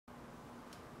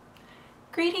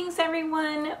Greetings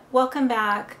everyone, welcome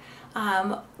back.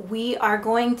 We are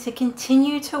going to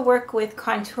continue to work with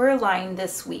contour line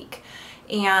this week,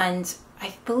 and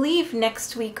I believe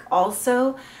next week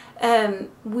also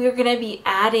we're going to be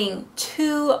adding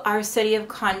to our study of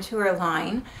contour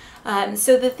line.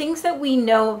 So the things that we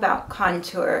know about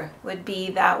contour would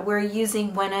be that we're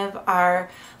using one of our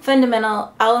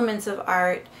fundamental elements of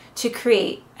art to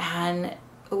create, and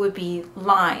it would be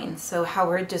line. So how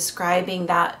we're describing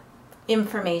that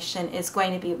information is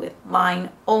going to be with line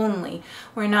only.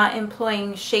 We're not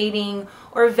employing shading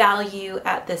or value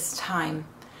at this time.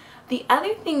 The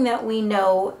other thing that we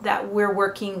know that we're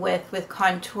working with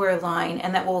contour line,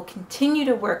 and that we'll continue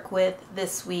to work with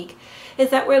this week, is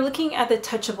that we're looking at the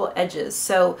touchable edges.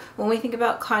 So when we think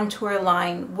about contour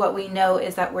line, what we know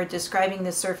is that we're describing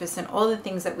the surface and all the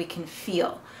things that we can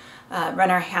feel,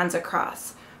 run our hands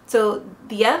across. So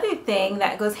the other thing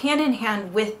that goes hand in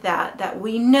hand with that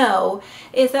we know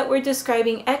is that we're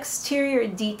describing exterior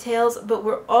details, but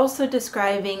we're also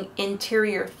describing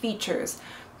interior features.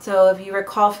 So if you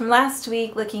recall from last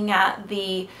week looking at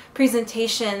the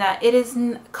presentation, that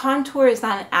contour is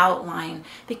not an outline,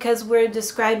 because we're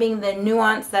describing the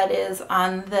nuance that is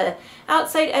on the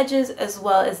outside edges as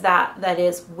well as that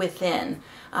is within.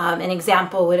 An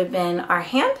example would have been our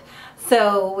hand.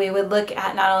 So we would look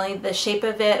at not only the shape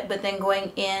of it, but then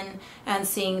going in and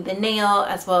seeing the nail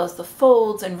as well as the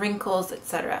folds and wrinkles,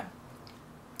 etc.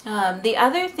 The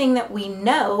other thing that we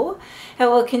know and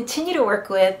we'll continue to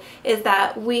work with is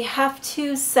that we have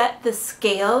to set the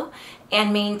scale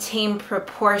and maintain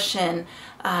proportion.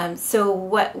 So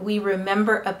what we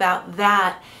remember about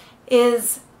that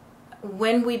is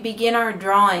when we begin our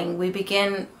drawing, we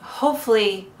begin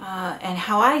hopefully, and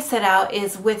how I set out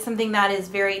is with something that is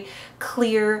very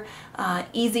clear,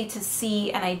 easy to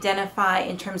see and identify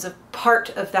in terms of part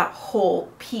of that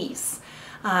whole piece.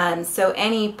 So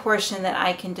any portion that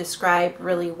I can describe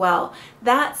really well,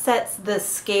 that sets the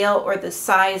scale or the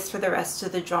size for the rest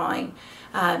of the drawing.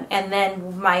 And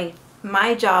then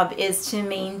my job is to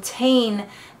maintain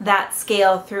that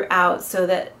scale throughout so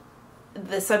that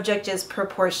the subject is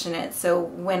proportionate. So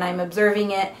when I'm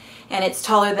observing it and it's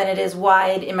taller than it is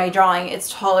wide in my drawing, it's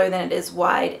taller than it is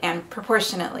wide and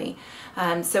proportionately.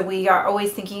 So we are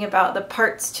always thinking about the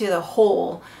parts to the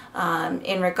whole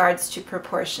in regards to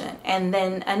proportion. And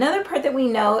then another part that we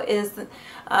know is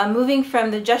moving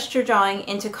from the gesture drawing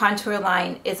into contour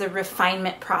line is a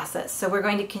refinement process. So we're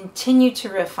going to continue to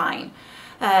refine.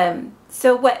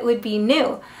 So what would be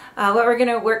new? What we're going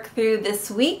to work through this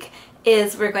week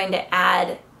is we're going to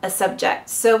add a subject.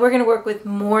 So we're going to work with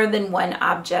more than one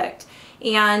object.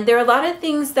 And there are a lot of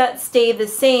things that stay the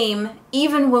same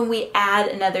even when we add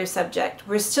another subject.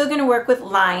 We're still going to work with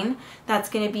line.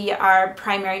 That's going to be our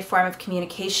primary form of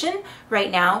communication right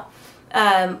now.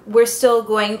 We're still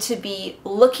going to be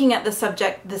looking at the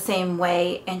subject the same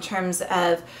way in terms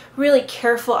of really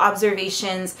careful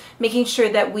observations, making sure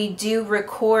that we do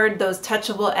record those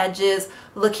touchable edges,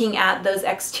 looking at those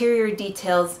exterior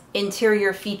details,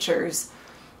 interior features.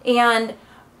 And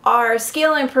our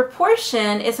scale and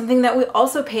proportion is something that we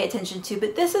also pay attention to,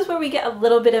 but this is where we get a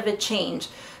little bit of a change.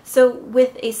 So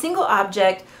with a single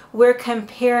object, we're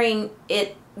comparing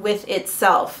it with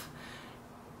itself.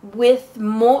 With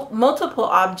multiple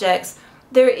objects,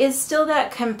 there is still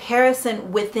that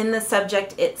comparison within the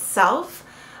subject itself,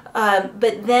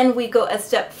 but then we go a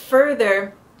step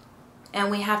further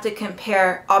and we have to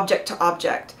compare object to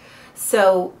object.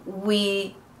 So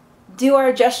we do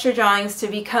our gesture drawings to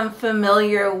become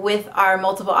familiar with our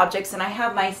multiple objects, and I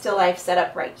have my still life set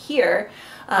up right here,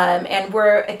 and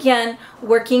we're again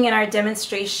working in our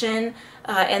demonstration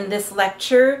and this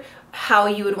lecture how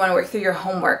you would want to work through your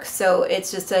homework. So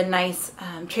it's just a nice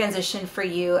transition for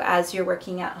you as you're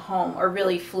working at home, or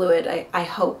really fluid, I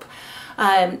hope.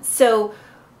 So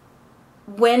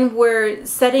when we're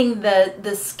setting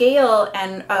the scale,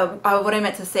 and what I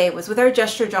meant to say was with our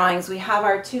gesture drawings, we have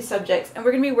our two subjects and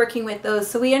we're going to be working with those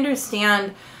so we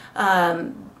understand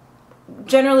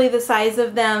generally the size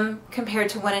of them compared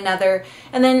to one another.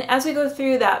 And then as we go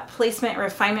through that placement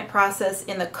refinement process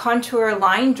in the contour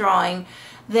line drawing,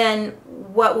 then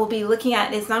what we'll be looking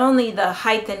at is not only the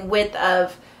height and width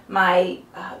of my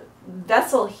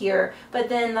vessel here, but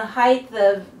then the height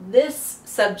of this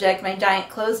subject, my giant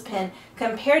clothespin,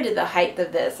 compared to the height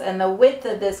of this, and the width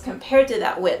of this compared to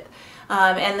that width.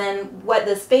 And then what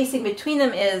the spacing between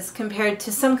them is compared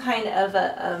to some kind of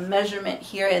a measurement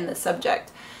here in the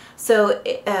subject. So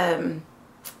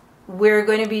we're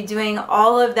going to be doing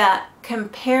all of that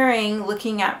comparing,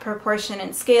 looking at proportion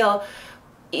and scale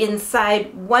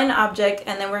inside one object,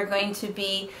 and then we're going to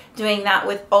be doing that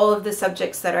with all of the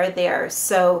subjects that are there.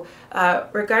 So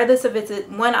regardless if it's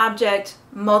one object,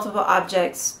 multiple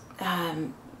objects,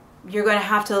 you're going to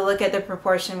have to look at the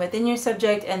proportion within your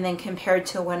subject and then compare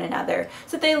to one another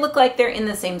so they look like they're in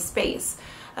the same space.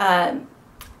 And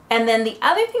then the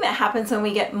other thing that happens when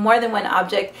we get more than one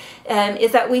object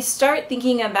is that we start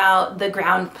thinking about the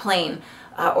ground plane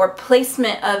or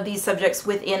placement of these subjects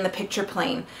within the picture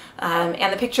plane.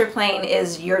 And the picture plane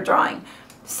is your drawing.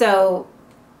 So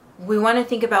we want to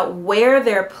think about where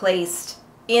they're placed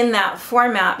in that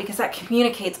format, because that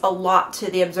communicates a lot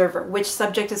to the observer, which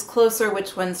subject is closer,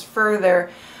 which one's further.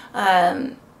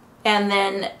 And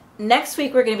then next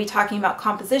week we're going to be talking about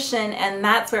composition, and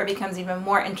that's where it becomes even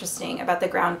more interesting about the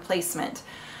ground placement.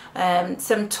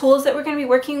 Some tools that we're going to be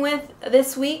working with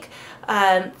this week.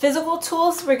 Physical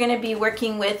tools, we're going to be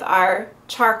working with our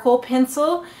charcoal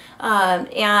pencil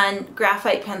and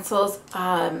graphite pencils.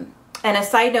 And a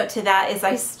side note to that is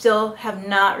I still have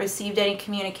not received any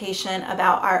communication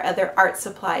about our other art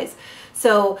supplies.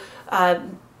 So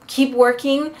keep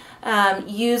working.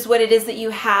 Use what it is that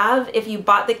you have. If you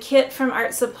bought the kit from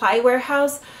Art Supply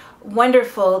Warehouse,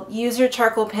 wonderful. Use your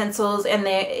charcoal pencils, and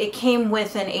it came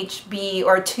with an HB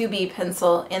or 2B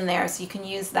pencil in there, so you can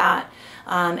use that.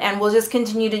 And we'll just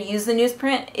continue to use the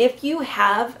newsprint. If you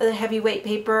have a heavyweight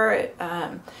paper,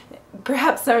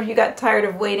 perhaps some of you got tired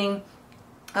of waiting,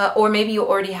 or maybe you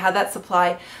already have that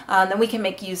supply, then we can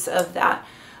make use of that.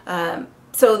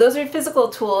 So those are physical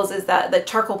tools, is that the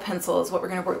charcoal pencil is what we're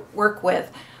going to work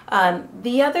with.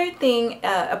 The other thing,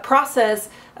 a process,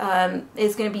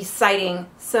 is going to be sighting.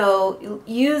 So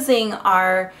using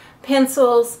our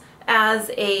pencils as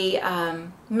a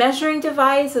measuring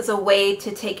device, as a way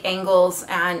to take angles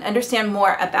and understand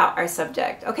more about our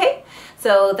subject. Okay,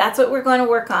 so that's what we're going to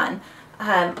work on.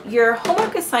 Your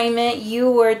homework assignment,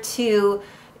 you were to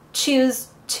choose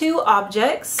 2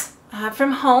 objects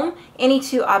from home, any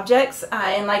 2 objects,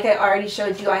 and like I already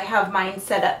showed you, I have mine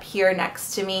set up here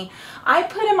next to me. I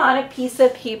put them on a piece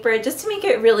of paper just to make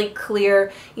it really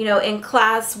clear. You know, in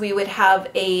class we would have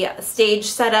a stage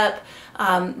set up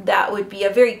that would be a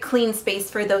very clean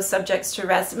space for those subjects to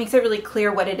rest. It makes it really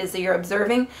clear what it is that you're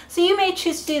observing. So you may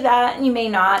choose to do that, and you may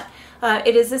not.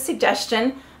 It is a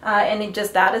suggestion, and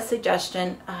just that, a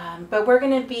suggestion. But we're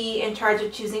going to be in charge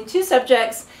of choosing 2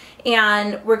 subjects,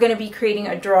 and we're going to be creating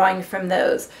a drawing from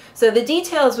those. So the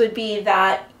details would be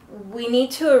that we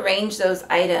need to arrange those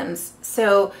items.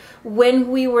 So when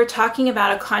we were talking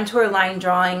about a contour line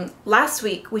drawing last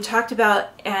week, we talked about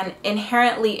an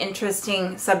inherently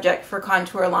interesting subject for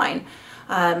contour line.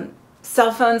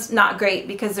 Cell phones, not great,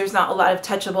 because there's not a lot of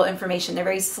touchable information. They're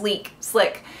very sleek,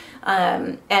 slick,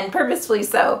 and purposefully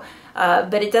so.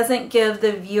 But it doesn't give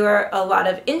the viewer a lot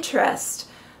of interest.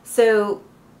 So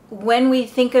when we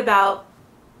think about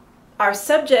our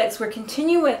subjects, we're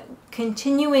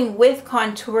continuing with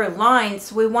contour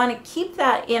lines. We want to keep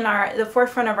that in the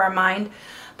forefront of our mind,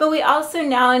 but we also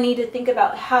now need to think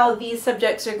about how these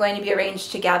subjects are going to be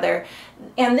arranged together.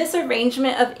 And this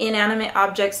arrangement of inanimate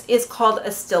objects is called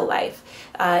a still life,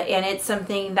 and it's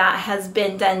something that has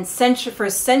been done for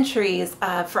centuries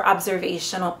for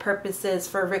observational purposes,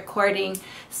 for recording,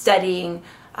 studying,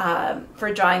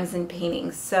 for drawings and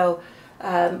paintings. So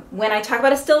when I talk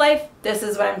about a still life, this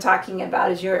is what I'm talking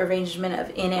about, is your arrangement of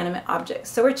inanimate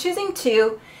objects. So we're choosing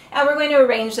 2, and we're going to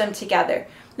arrange them together.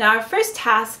 Now our first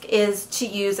task is to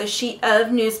use a sheet of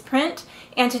newsprint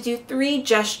and to do 3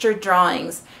 gesture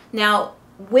drawings. Now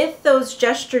with those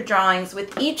gesture drawings,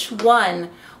 with each one,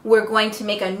 we're going to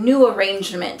make a new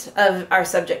arrangement of our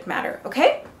subject matter,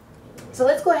 okay? So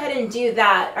let's go ahead and do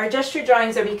that. Our gesture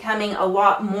drawings are becoming a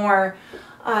lot more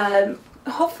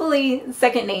hopefully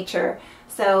second nature.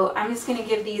 So I'm just going to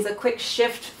give these a quick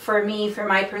shift for me, for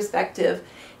my perspective.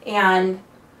 And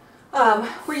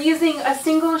we're using a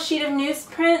single sheet of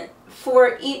newsprint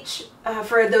for each,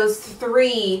 for those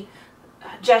 3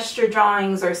 gesture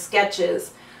drawings or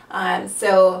sketches.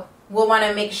 So we'll want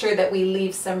to make sure that we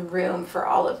leave some room for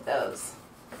all of those.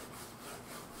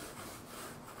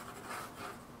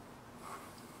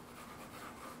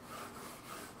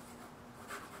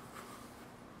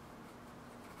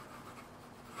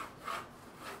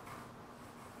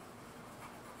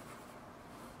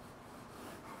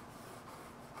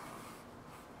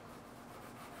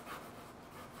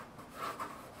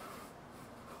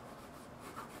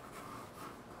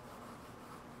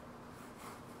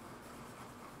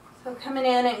 So coming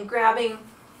in and grabbing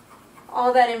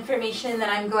all that information that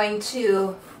I'm going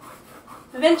to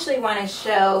eventually want to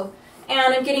show, and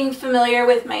I'm getting familiar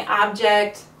with my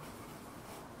object,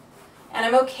 And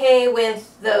I'm okay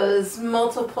with those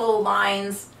multiple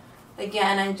lines.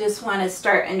 Again, I just want to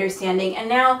start understanding. And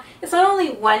now it's not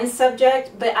only one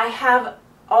subject, but I have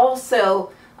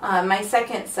also my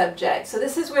second subject. So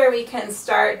this is where we can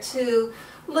start to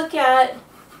look at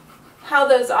how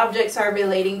those objects are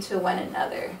relating to one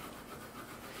another.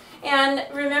 And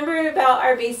remember about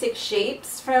our basic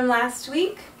shapes from last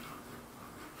week?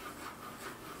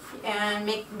 And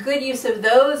make good use of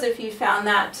those if you found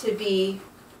that to be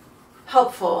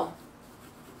helpful.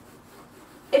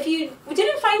 If you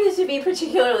didn't find this to be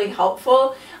particularly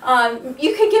helpful,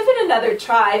 you could give it another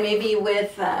try, maybe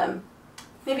with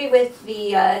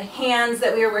the hands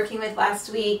that we were working with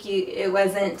last week. It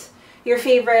wasn't your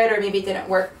favorite, or maybe it didn't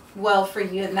work well for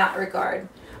you in that regard.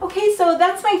 Okay, so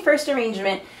that's my first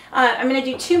arrangement. I'm going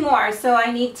to do two more, so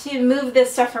I need to move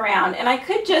this stuff around. And I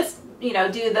could just, do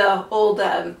the old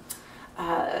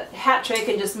hat trick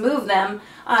and just move them,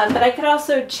 but I could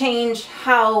also change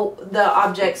how the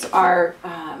objects are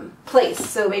placed.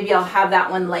 So maybe I'll have that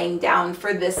one laying down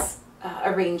for this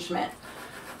arrangement.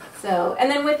 So, and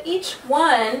then with each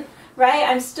one, right,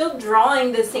 I'm still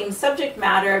drawing the same subject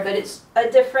matter, but it's a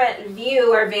different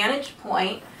view or vantage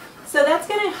point. So that's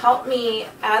going to help me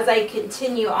as I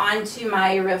continue on to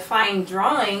my refined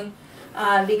drawing,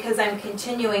 because I'm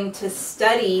continuing to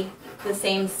study the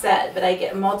same set, but I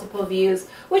get multiple views,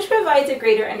 which provides a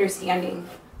greater understanding.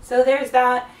 So there's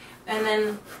that. And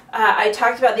then I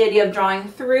talked about the idea of drawing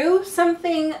through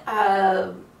something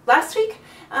last week,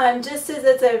 just as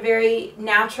it's a very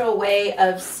natural way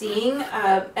of seeing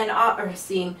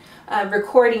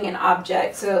recording an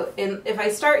object. So if I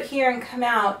start here and come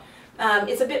out,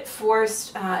 it's a bit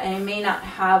forced, and I may not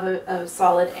have a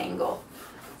solid angle.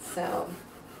 So.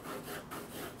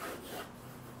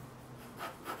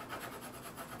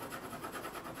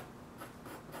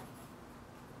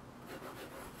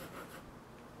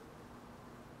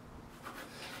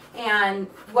 And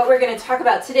what we're going to talk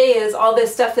about today is all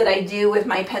this stuff that I do with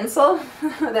my pencil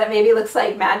that maybe looks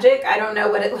like magic. I don't know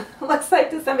what it looks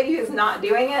like to somebody who's not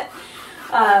doing it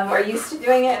or used to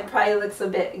doing it. It probably looks a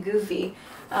bit goofy.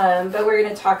 But we're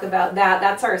going to talk about that.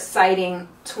 That's our sighting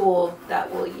tool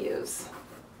that we'll use.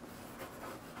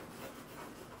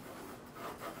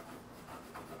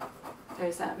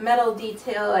 There's that metal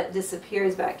detail that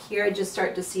disappears back here. I just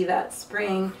start to see that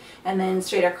spring, and then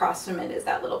straight across from it is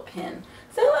that little pin.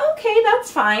 So, okay, that's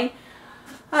fine.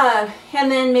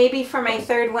 And then maybe for my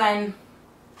third one,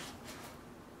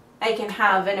 I can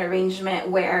have an arrangement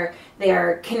where they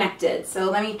are connected.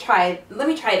 So let me try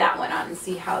that one on and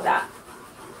see how that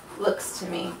looks to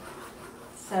me.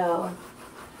 So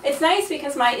it's nice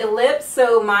because my ellipse,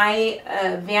 so my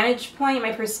vantage point,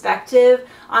 my perspective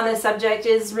on the subject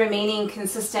is remaining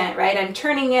consistent, right? I'm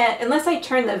turning it, unless I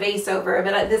turn the vase over,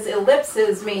 but this ellipse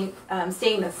is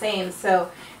staying the same.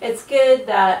 So it's good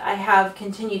that I have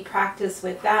continued practice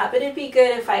with that, but it'd be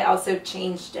good if I also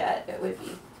changed it. It would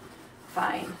be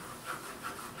fine.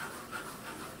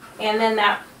 And then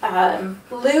that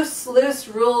loose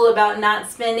rule about not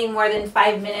spending more than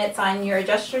 5 minutes on your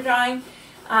gesture drawing.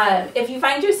 If you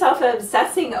find yourself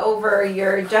obsessing over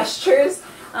your gestures,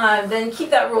 then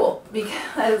keep that rule,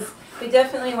 because we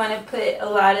definitely want to put a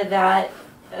lot of that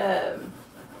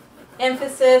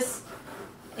emphasis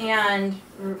and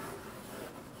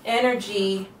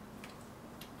energy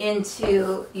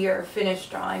into your finished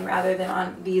drawing rather than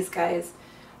on these guys.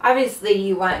 Obviously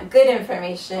you want good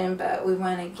information, but we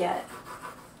want to get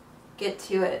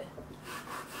to it.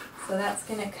 So that's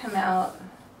going to come out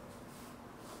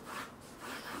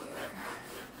here.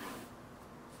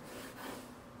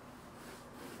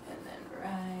 And then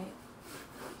right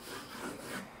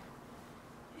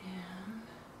here. And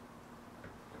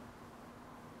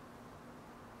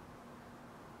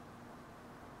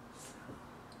so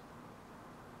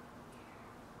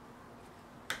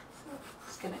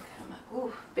it's going to come up.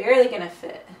 Ooh, barely going to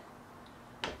fit.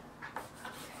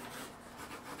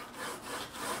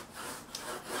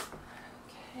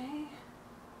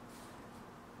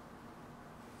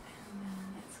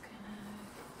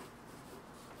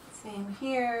 Same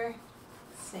here,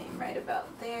 same right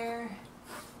about there.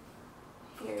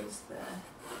 Here's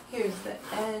the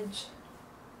edge.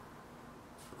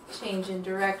 Change in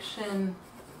direction.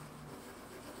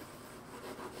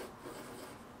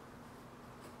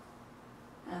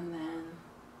 And then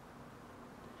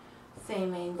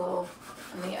same angle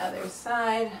on the other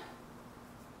side.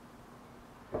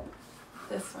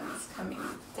 This one's coming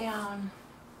down.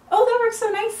 Oh, that works so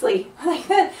nicely.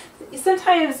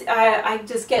 Sometimes I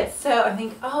just get so, I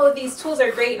think, oh, these tools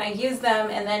are great, and I use them,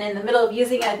 and then in the middle of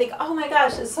using it, I think, oh my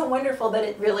gosh, it's so wonderful that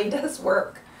it really does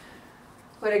work.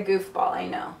 What a goofball, I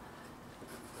know.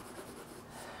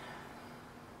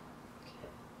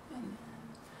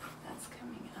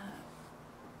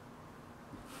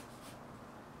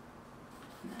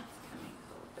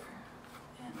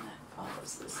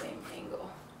 it's the same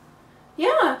angle.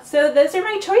 Yeah, so those are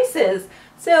my choices.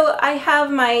 So I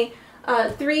have my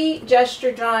 3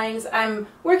 gesture drawings. I'm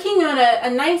working on a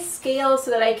nice scale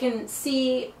so that I can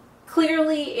see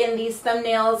clearly in these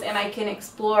thumbnails and I can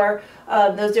explore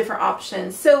those different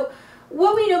options. So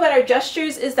what we know about our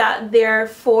gestures is that they're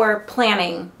for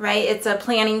planning, right? It's a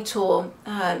planning tool.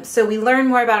 So we learn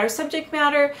more about our subject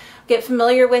matter, get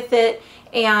familiar with it,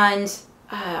 and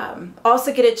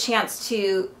also get a chance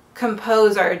to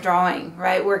compose our drawing,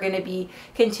 right? We're going to be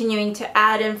continuing to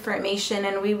add information,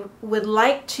 and we would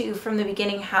like to, from the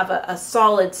beginning, have a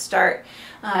solid start.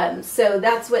 So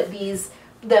that's what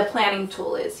the planning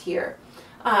tool is here.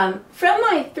 From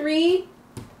my 3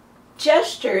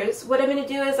 gestures, what I'm going to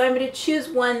do is I'm going to choose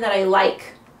one that I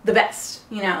like the best,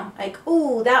 you know, like,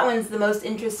 oh, that one's the most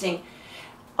interesting.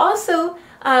 Also,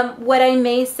 what I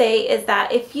may say is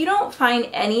that if you don't find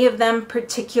any of them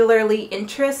particularly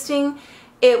interesting,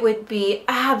 it would be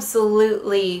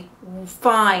absolutely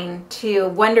fine to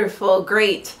wonderful,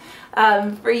 great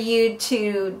for you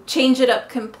to change it up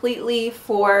completely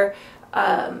for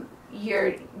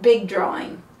your big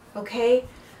drawing, okay?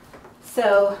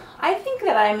 So I think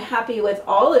that I'm happy with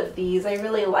all of these. I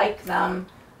really like them.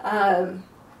 And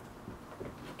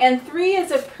 3 is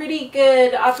a pretty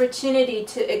good opportunity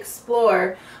to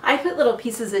explore. I put little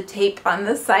pieces of tape on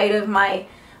the side of my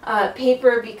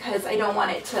paper because I don't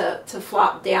want it to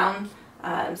flop down.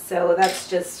 So that's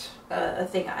just a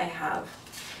thing I have.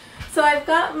 So I've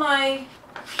got my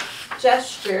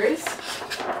gestures,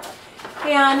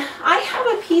 and I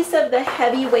have a piece of the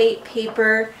heavyweight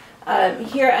paper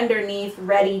here underneath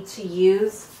ready to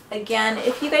use. Again,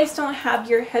 if you guys don't have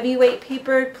your heavyweight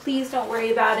paper, please don't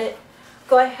worry about it.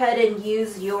 Go ahead and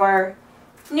use your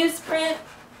newsprint.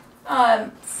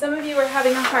 Some of you are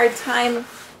having a hard time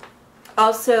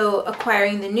also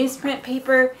acquiring the newsprint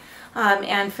paper,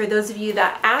 and for those of you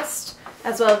that asked,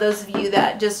 as well as those of you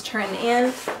that just turned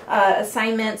in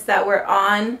assignments that were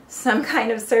on some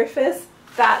kind of surface,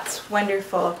 that's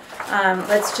wonderful.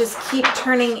 Let's just keep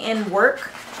turning in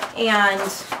work, and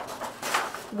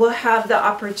we'll have the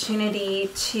opportunity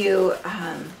to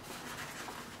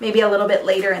maybe a little bit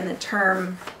later in the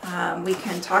term we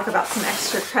can talk about some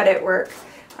extra credit work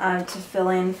to fill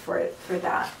in for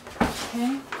that.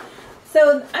 Okay.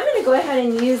 So I'm going to go ahead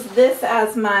and use this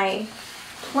as my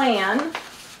plan,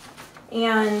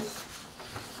 and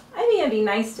I think it'd be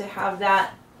nice to have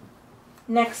that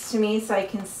next to me so I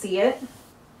can see it.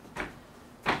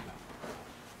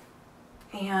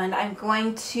 And I'm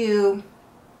going to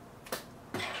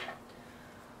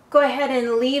go ahead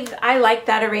and leave, I like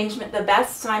that arrangement the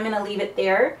best, so I'm going to leave it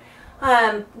there.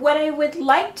 What I would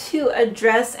like to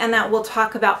address, and that we'll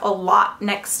talk about a lot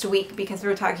next week because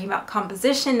we're talking about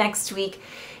composition next week,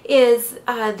 is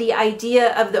the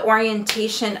idea of the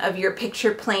orientation of your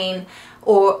picture plane,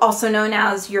 or also known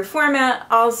as your format,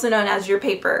 also known as your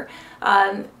paper.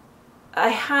 I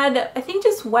had, I think,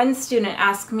 just one student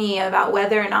ask me about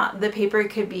whether or not the paper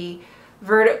could be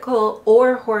vertical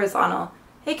or horizontal.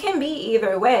 It can be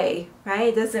either way,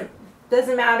 right? It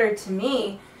doesn't matter to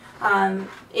me.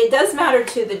 It does matter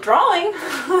to the drawing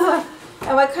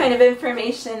and what kind of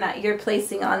information that you're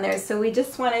placing on there. So we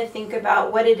just want to think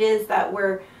about what it is that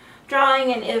we're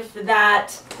drawing and if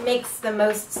that makes the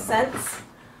most sense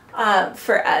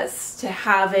for us to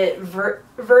have it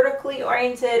vertically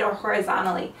oriented or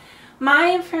horizontally.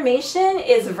 My information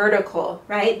is vertical,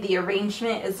 right? The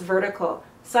arrangement is vertical.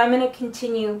 So I'm going to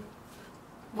continue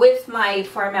with my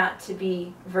format to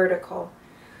be vertical.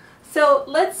 So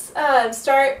let's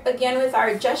start again with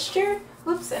our gesture.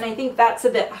 Whoops, and I think that's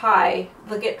a bit high.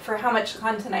 Look at for how much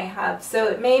content I have. So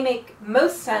it may make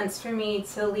most sense for me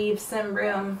to leave some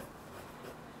room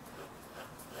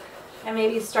and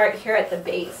maybe start here at the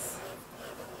base.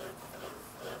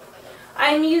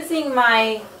 I'm using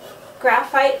my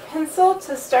graphite pencil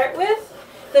to start with.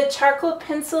 The charcoal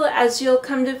pencil, as you'll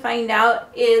come to find out,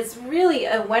 is really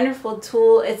a wonderful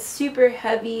tool. It's super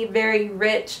heavy, very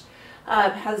rich,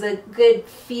 has a good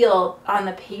feel on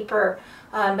the paper,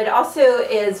 but also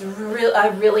is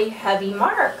a really heavy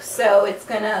mark. So it's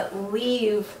going to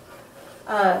leave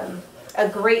a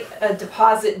great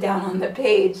deposit down on the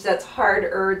page that's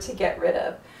harder to get rid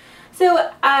of.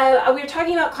 So we were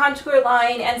talking about contour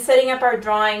line and setting up our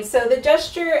drawing. So the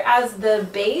gesture as the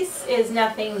base is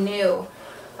nothing new.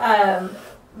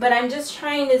 But I'm just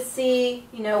trying to see,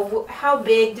 you know, how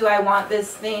big do I want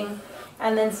this thing,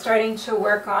 and then starting to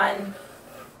work on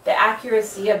the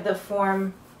accuracy of the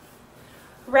form.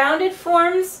 Rounded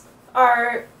forms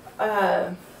are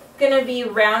going to be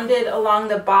rounded along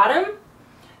the bottom.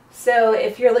 So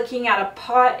if you're looking at a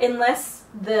pot, unless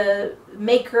the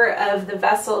maker of the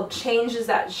vessel changes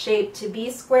that shape to be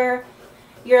square,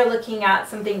 you're looking at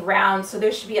something round. So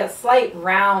there should be a slight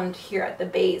round here at the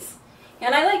base.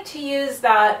 And I like to use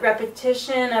that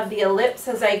repetition of the ellipse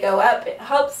as I go up. It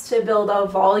helps to build a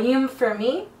volume for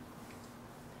me.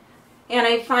 And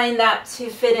I find that to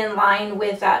fit in line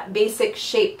with that basic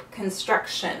shape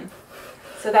construction.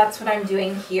 So that's what I'm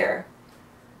doing here.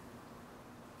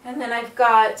 And then I've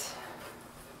got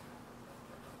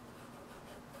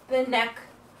the neck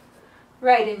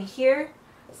right in here.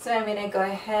 So I'm going to go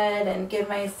ahead and give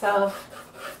myself,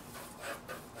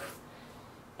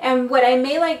 and what I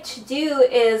may like to do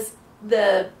is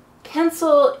the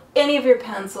pencil, any of your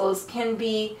pencils can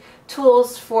be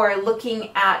tools for looking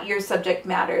at your subject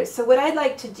matter. So what I'd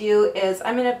like to do is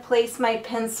I'm going to place my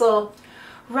pencil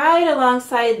right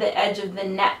alongside the edge of the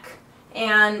neck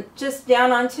and just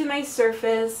down onto my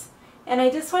surface, and I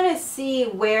just want to see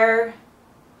where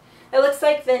it looks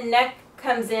like the neck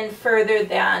comes in further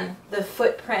than the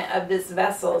footprint of this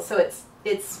vessel, so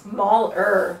it's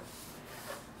smaller.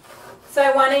 So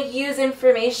I want to use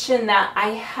information that I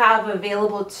have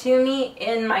available to me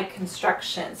in my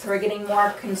construction. So we're getting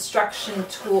more construction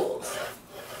tools.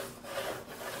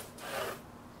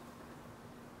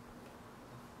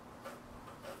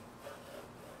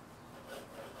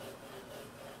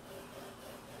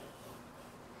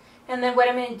 And then what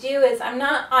I'm going to do is I'm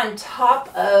not on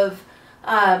top of,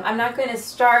 I'm not going to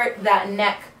start that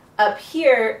neck up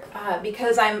here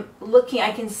because I'm looking,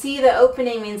 I can see the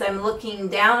opening means I'm looking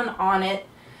down on it.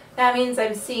 That means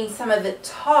I'm seeing some of the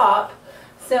top.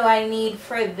 So I need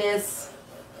for this,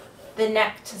 the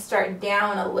neck to start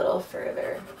down a little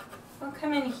further. I'll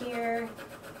come in here.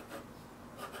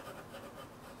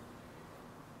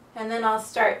 And then I'll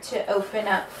start to open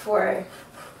up for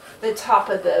the top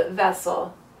of the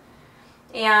vessel.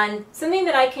 And something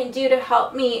that I can do to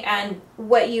help me, and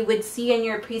what you would see in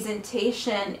your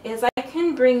presentation, is I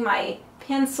can bring my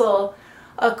pencil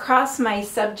across my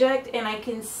subject and I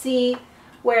can see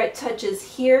where it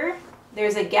touches here,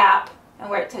 there's a gap, and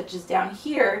where it touches down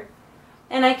here.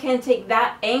 And I can take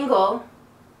that angle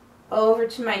over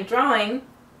to my drawing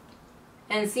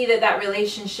and see that that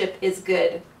relationship is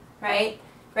good, right?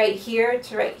 Right here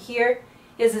to right here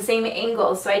is the same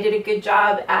angle, so I did a good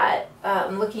job at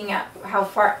looking at how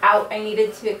far out I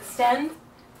needed to extend,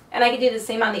 and I could do the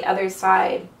same on the other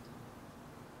side.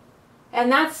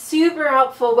 And that's super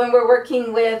helpful when we're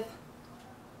working with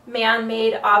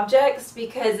man-made objects,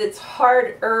 because it's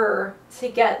harder to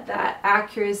get that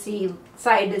accuracy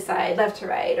side to side, left to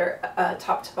right, or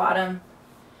top to bottom.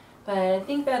 But I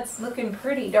think that's looking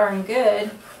pretty darn good.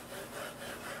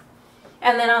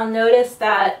 And then I'll notice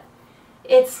that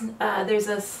it's there's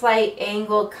a slight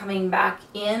angle coming back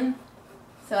in.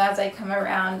 So as I come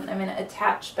around, I'm going to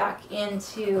attach back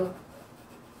into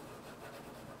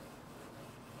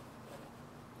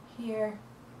here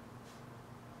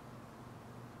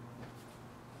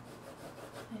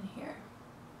and here.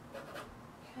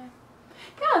 Okay.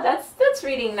 Yeah, that's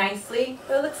reading nicely.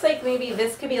 It looks like maybe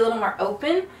this could be a little more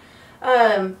open.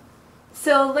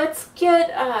 So let's get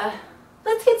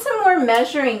some more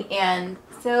measuring in.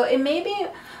 So it may be,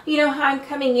 you know, how I'm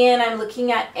coming in, I'm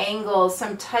looking at angles, so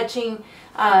I'm touching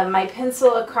my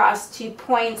pencil across 2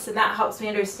 points, and that helps me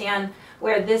understand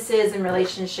where this is in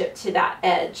relationship to that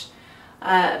edge.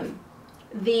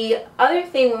 The other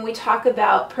thing when we talk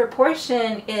about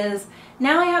proportion is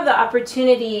now I have the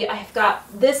opportunity, I've got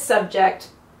this subject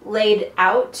laid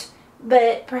out,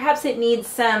 but perhaps it needs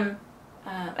some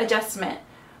adjustment.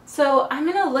 So I'm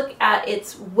going to look at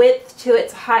its width to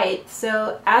its height.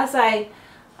 So as I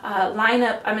line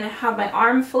up, I'm going to have my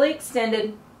arm fully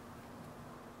extended,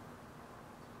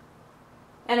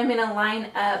 and I'm going to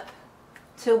line up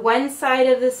to one side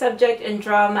of the subject and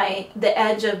draw the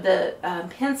edge of the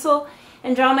pencil,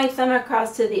 and draw my thumb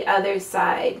across to the other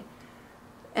side.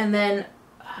 And then,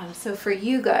 so for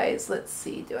you guys, let's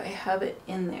see, do I have it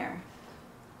in there?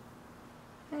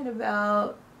 Right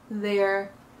about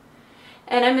there.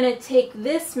 And I'm going to take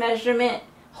this measurement,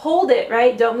 hold it,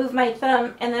 right? Don't move my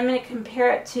thumb, and then I'm going to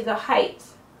compare it to the height.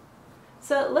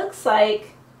 So it looks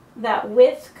like that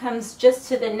width comes just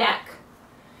to the neck.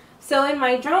 So in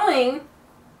my drawing,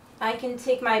 I can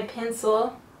take my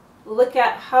pencil, look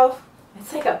at how,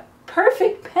 it's like a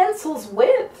perfect pencil's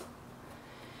width.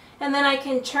 And then I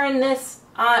can turn this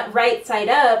right side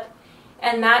up,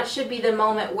 and that should be the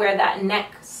moment where that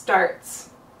neck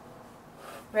starts.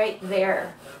 Right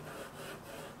there.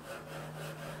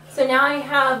 So now I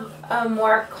have a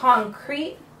more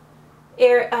concrete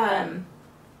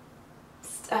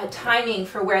timing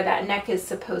for where that neck is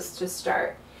supposed to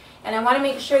start. And I want to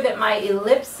make sure that my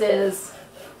ellipses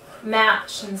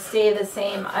match and stay the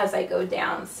same as I go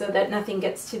down so that nothing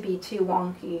gets to be too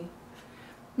wonky.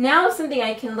 Now something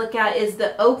I can look at is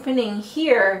the opening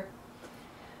here.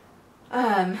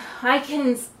 I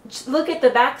can look at the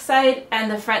back side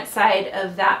and the front side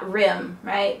of that rim,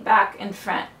 right? Back and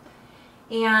front.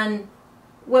 And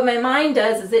what my mind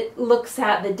does is it looks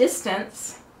at the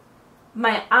distance.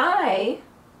 My eye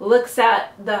looks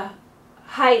at the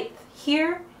height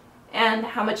here and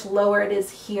how much lower it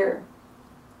is here.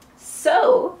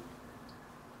 So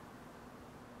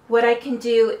what I can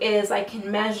do is I can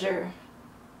measure,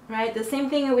 right? The same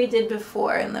thing that we did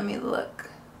before, and let me look.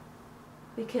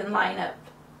 We can line up.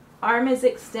 Arm is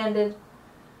extended.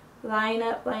 Line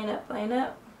up, line up, line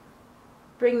up.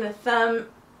 Bring the thumb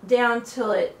down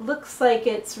till it looks like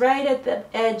it's right at the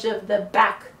edge of the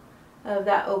back of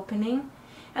that opening.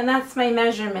 And that's my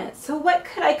measurement. So what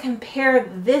could I compare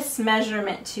this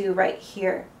measurement to right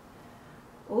here?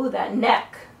 Oh, that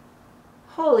neck.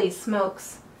 Holy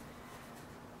smokes.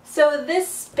 So this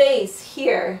space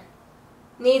here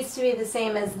needs to be the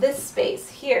same as this space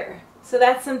here. So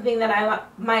that's something that I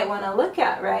might want to look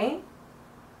at, right?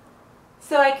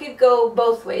 So I could go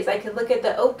both ways. I could look at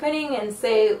the opening and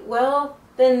say, well,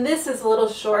 then this is a little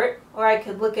short. Or I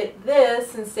could look at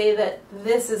this and say that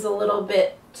this is a little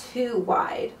bit too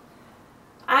wide.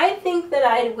 I think that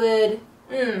I would,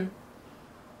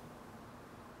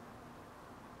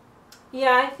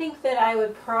 yeah, I think that I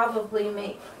would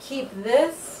probably keep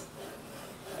this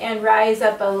and rise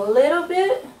up a little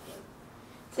bit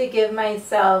to give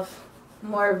myself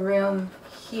more room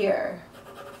here.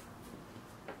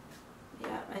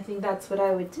 Yeah, I think that's what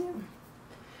I would do.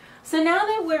 So now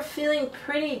that we're feeling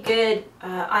pretty good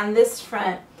on this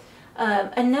front,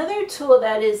 another tool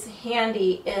that is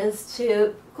handy is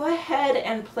to go ahead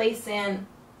and place in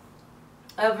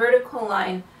a vertical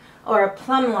line or a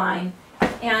plumb line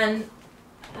and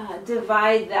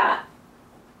divide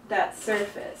that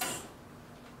surface.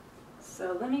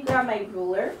 So let me grab my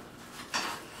ruler.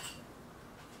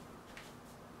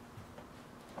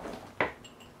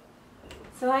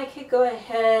 So I could go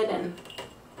ahead and,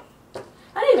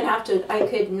 I don't even have to, I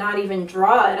could not even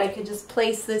draw it. I could just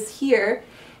place this here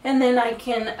and then I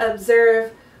can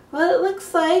observe, well, it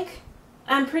looks like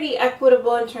I'm pretty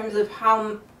equitable in terms of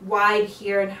how wide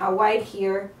here and how wide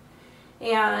here.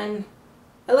 And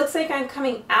it looks like I'm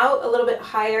coming out a little bit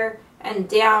higher and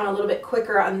down a little bit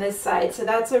quicker on this side. So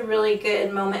that's a really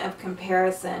good moment of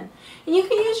comparison. And you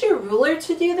can use your ruler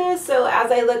to do this. So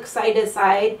as I look side to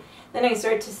side, then I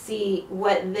start to see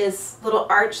what this little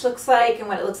arch looks like and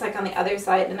what it looks like on the other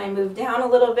side. And I move down a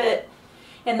little bit.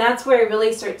 And that's where I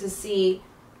really start to see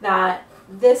that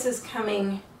this is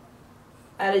coming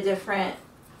at a different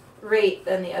rate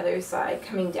than the other side,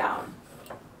 coming down.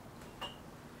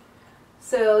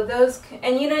 So those,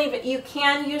 and you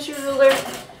can use your ruler.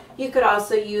 You could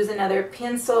also use another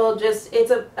pencil. Just,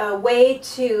 it's a way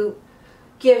to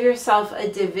give yourself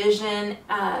a division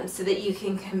so that you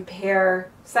can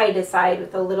compare side to side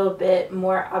with a little bit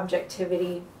more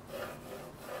objectivity.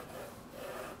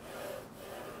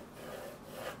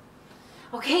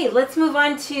 Okay, let's move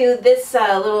on to this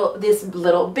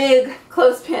little big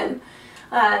clothespin.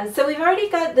 So we've already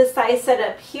got the size set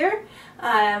up here,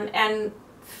 and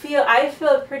I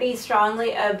feel pretty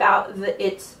strongly about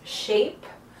its shape.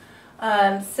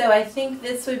 So I think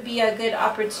this would be a good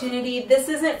opportunity. This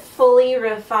isn't fully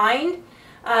refined,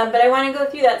 but I want to go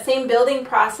through that same building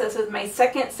process with my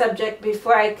second subject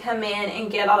before I come in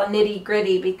and get all nitty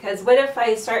gritty, because what if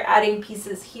I start adding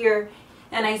pieces here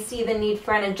and I see the need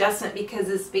for an adjustment because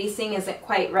the spacing isn't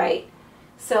quite right.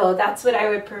 So that's what I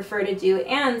would prefer to do.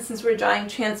 And since we're drawing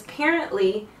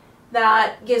transparently,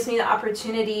 that gives me the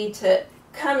opportunity to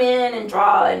come in and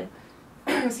draw and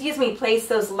excuse me, place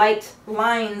those light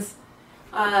lines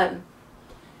and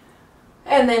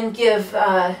then give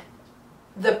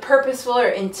the purposeful or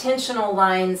intentional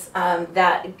lines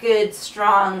that good,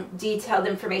 strong, detailed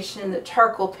information in the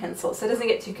charcoal pencil so it doesn't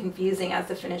get too confusing as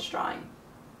the finished drawing.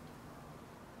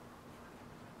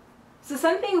 So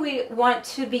something we want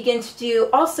to begin to do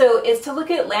also is to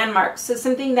look at landmarks. So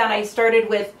something that I started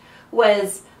with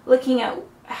was looking at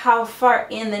how far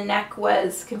in the neck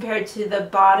was compared to the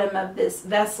bottom of this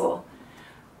vessel.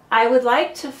 I would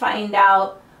like to find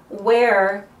out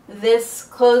where this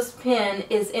clothespin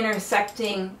is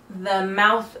intersecting the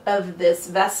mouth of this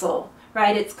vessel,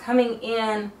 right? It's coming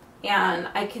in and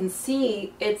I can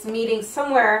see it's meeting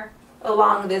somewhere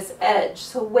along this edge.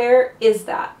 So where is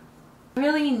that? I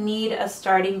really need a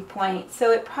starting point.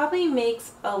 So it probably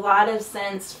makes a lot of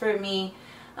sense for me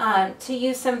to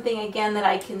use something again that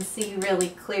I can see really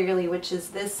clearly, which is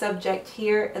this subject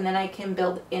here, and then I can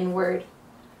build inward.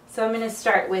 So I'm going to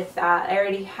start with that. I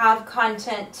already have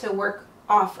content to work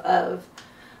off of.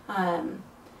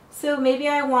 So maybe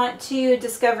I want to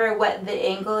discover what the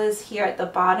angle is here at the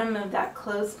bottom of that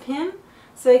clothespin.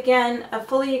 So again, a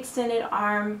fully extended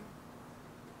arm.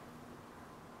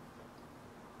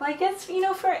 Well, I guess, you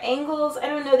know, for angles, I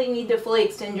don't know that you need to fully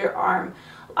extend your arm.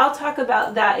 I'll talk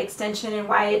about that extension and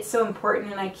why it's so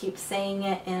important, and I keep saying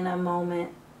it in a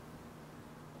moment.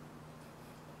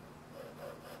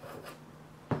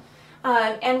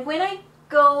 And when I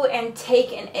go and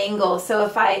take an angle, so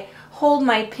if I hold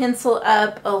my pencil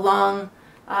up along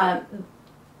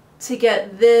to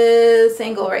get this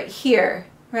angle right here,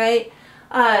 right?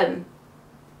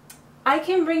 I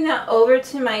can bring that over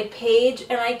to my page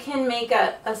and I can make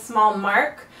a small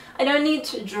mark. I don't need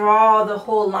to draw the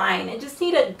whole line. I just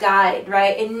need a guide,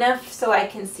 right? Enough so I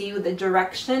can see the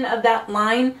direction of that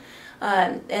line.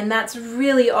 And that's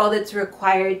really all that's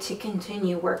required to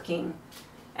continue working.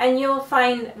 And you'll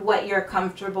find what you're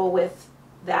comfortable with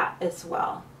that as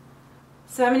well.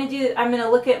 So I'm going to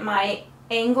look at my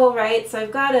angle, right? So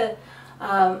I've got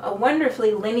a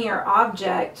wonderfully linear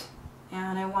object,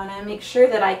 and I want to make sure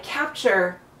that I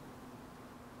capture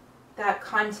that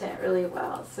content really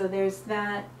well. So there's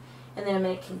that, and then I'm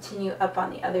going to continue up on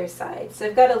the other side. So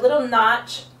I've got a little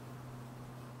notch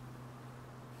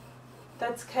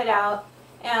that's cut out,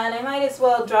 and I might as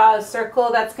well draw a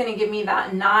circle that's going to give me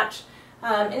that notch.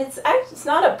 And it's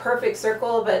not a perfect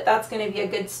circle, but that's going to be a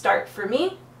good start for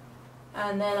me.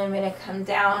 And then I'm going to come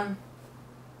down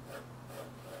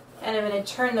and I'm going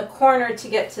to turn the corner to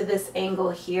get to this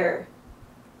angle here.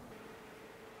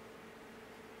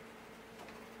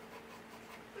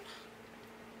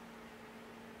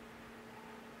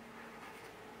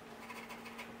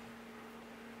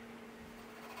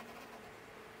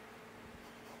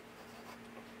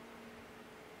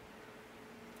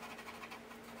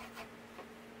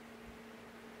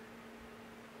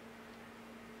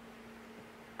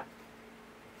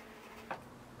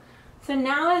 So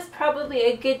now is probably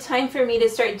a good time for me to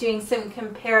start doing some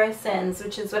comparisons,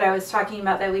 which is what I was talking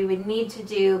about that we would need to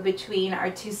do between our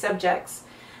two subjects.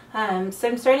 So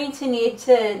I'm starting to need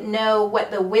to know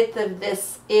what the width of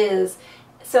this is.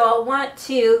 So I'll want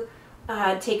to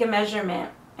take a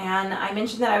measurement. And I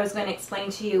mentioned that I was going to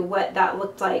explain to you what that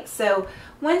looked like. So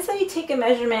once I take a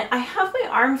measurement, I have my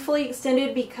arm fully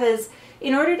extended because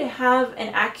in order to have an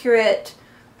accurate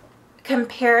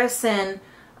comparison,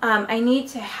 I need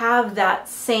to have that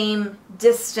same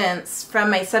distance from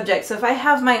my subject. So if I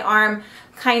have my arm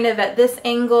kind of at this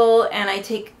angle and I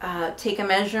take a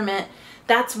measurement,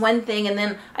 that's one thing, and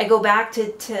then I go back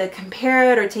to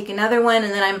compare it or take another one,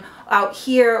 and then I'm out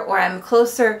here or I'm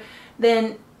closer,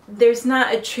 then there's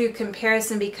not a true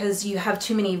comparison because you have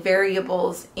too many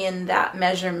variables in that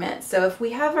measurement. So if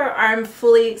we have our arm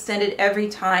fully extended every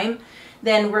time,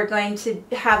 then we're going to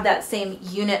have that same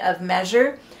unit of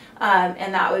measure.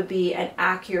 And that would be an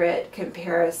accurate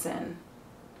comparison.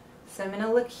 So I'm going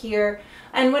to look here,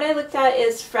 and what I looked at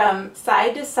is from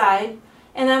side to side,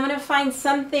 and I'm going to find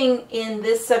something in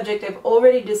this subject I've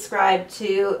already described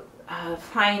to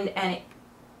find a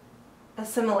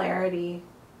similarity.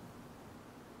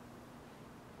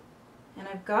 And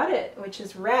I've got it, which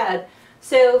is red.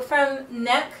 So from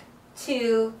neck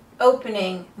to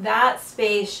opening, that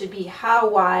space should be how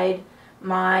wide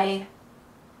my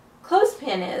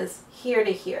clothespin is here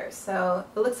to here. So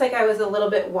it looks like I was a little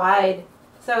bit wide,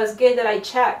 so it was good that I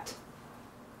checked.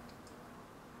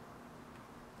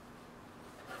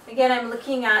 Again, I'm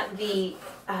looking at the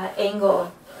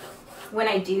angle. When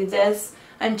I do this,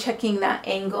 I'm checking that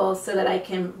angle so that I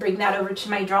can bring that over to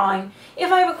my drawing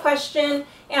if I have a question.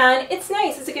 And it's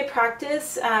nice, it's a good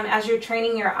practice as you're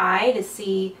training your eye to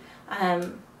see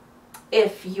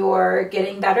if you're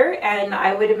getting better, and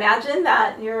I would imagine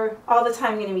that you're all the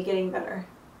time going to be getting better.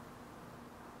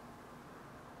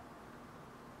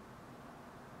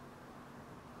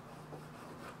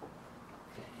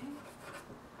 Okay.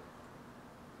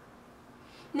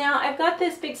 Now I've got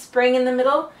this big spring in the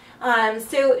middle,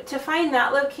 so to find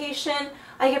that location,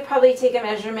 I could probably take a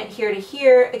measurement here to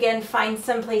here, again find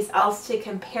someplace else to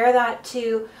compare that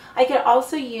to. I could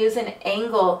also use an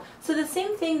angle. So the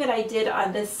same thing that I did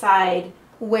on this side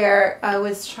where I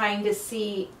was trying to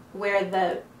see where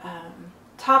the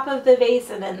top of the vase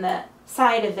and then the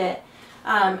side of it,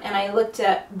 and I looked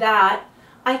at that,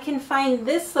 I can find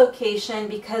this location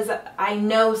because I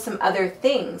know some other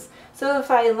things. So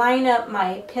if I line up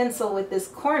my pencil with this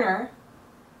corner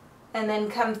and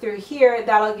then come through here,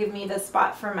 that'll give me the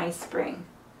spot for my spring.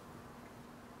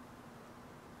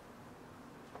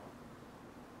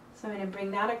 So I'm going to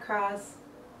bring that across,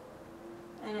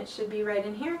 and it should be right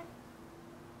in here.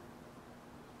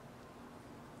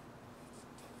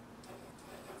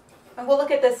 And we'll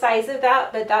look at the size of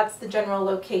that, but that's the general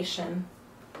location.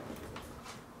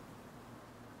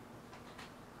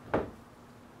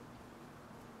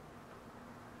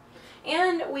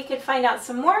 And we could find out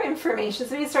some more information.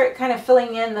 So we start kind of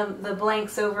filling in the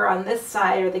blanks over on this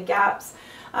side, or the gaps.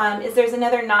 Is there's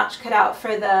another notch cut out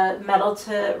for the metal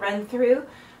to run through.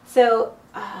 So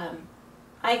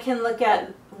I can look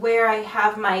at where I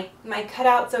have my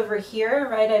cutouts over here,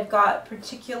 right? I've got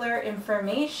particular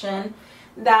information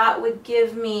that would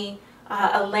give me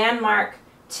a landmark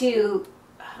to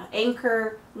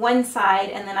anchor one side,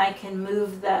 and then I can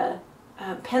move the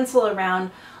pencil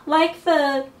around. Like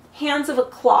the hands of a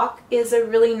clock is a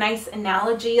really nice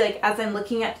analogy. Like as I'm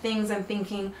looking at things, I'm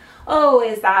thinking, oh,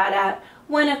 is that at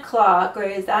 1 o'clock, or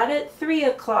is that at 3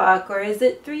 o'clock, or is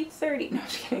it 3:30? No, I'm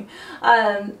just kidding.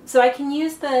 So I can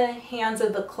use the hands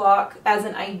of the clock as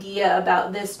an idea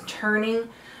about this turning.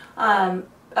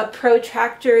 A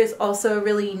protractor is also a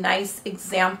really nice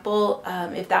example,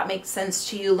 if that makes sense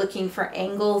to you, looking for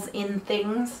angles in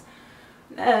things.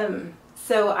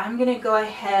 So I'm going to go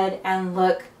ahead and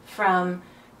look from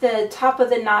the top of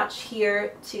the notch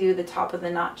here to the top of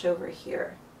the notch over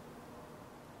here.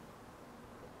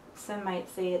 Some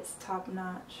might say it's top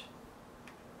notch.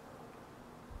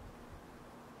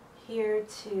 Here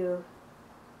to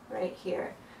right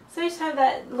here. So I just have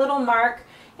that little mark,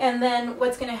 and then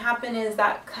what's going to happen is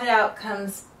that cutout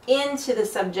comes into the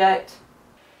subject.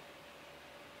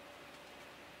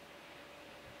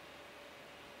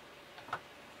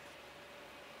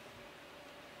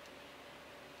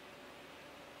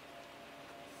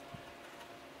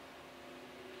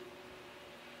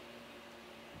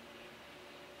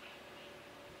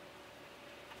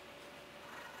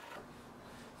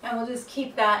 And we'll just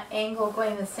keep that angle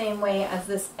going the same way as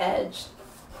this edge.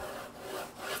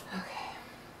 Okay.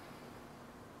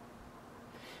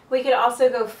 We could also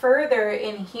go further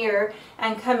in here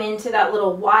and come into that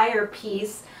little wire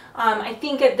piece. I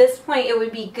think at this point it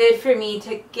would be good for me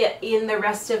to get in the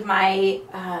rest of my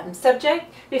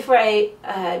subject before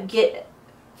I get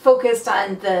focused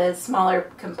on the smaller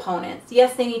components.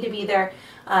 Yes, they need to be there,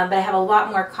 but I have a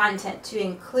lot more content to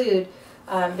include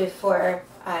before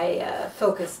I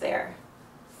focus there.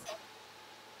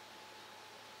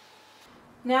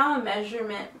 Now a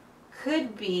measurement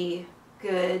could be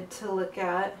good to look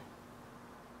at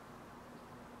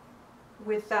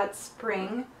with that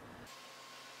spring.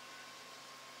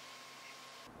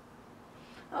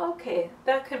 Okay,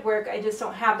 that could work. I just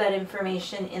don't have that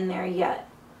information in there yet.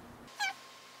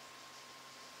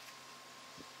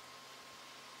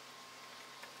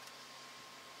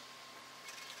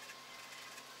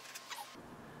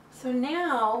 So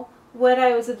now what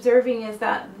I was observing is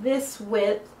that this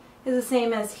width is the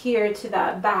same as here to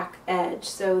that back edge.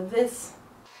 So this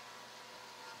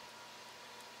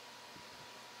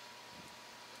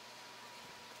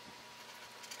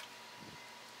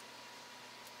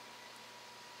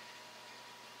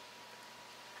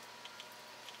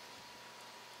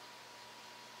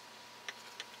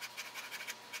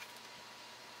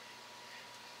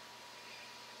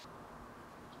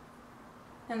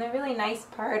And the really nice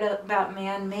part about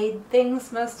man-made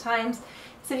things most times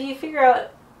is if you figure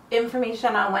out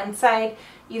information on one side,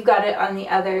 you've got it on the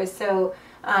other. So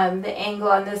the angle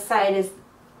on this side is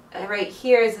right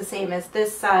here is the same as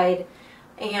this side,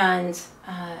 and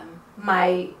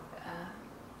my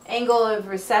angle of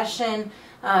recession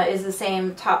is the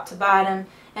same top to bottom,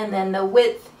 and then the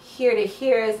width here to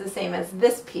here is the same as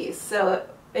this piece. So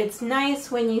it's nice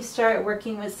when you start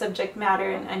working with subject matter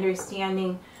and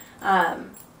understanding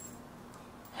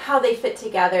how they fit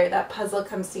together. That puzzle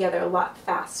comes together a lot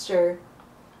faster.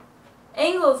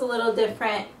 Angle is a little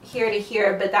different here to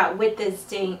here, but that width is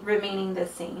remaining the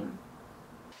same.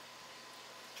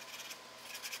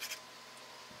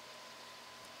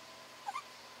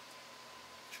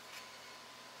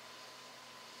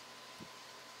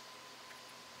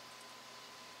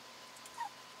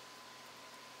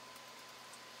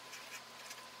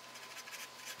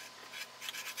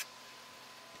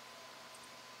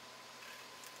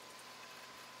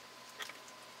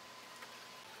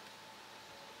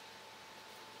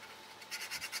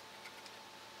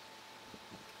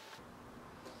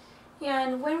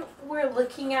 And when we're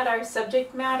looking at our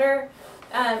subject matter,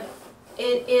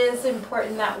 it is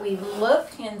important that we look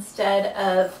instead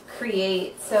of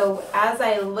create. So as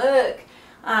I look,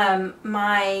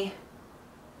 my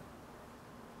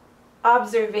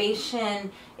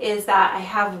observation is that I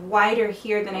have wider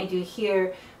here than I do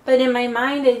here. But in my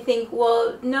mind I think,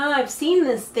 well, no, I've seen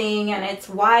this thing and it's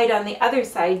wide on the other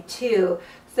side too.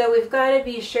 So we've got to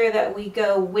be sure that we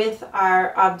go with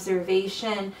our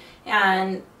observation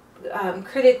and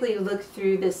critically look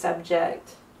through the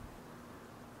subject.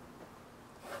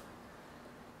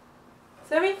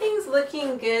 So everything's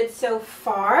looking good so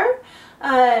far.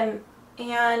 And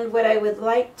what I would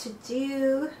like to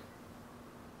do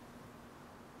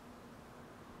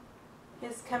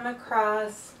is come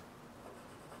across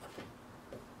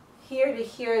here to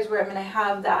here is where I'm going to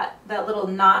have that little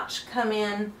notch come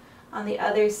in on the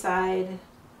other side.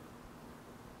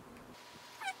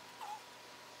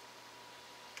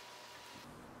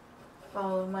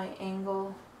 Follow my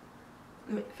angle,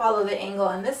 follow the angle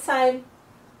on this side.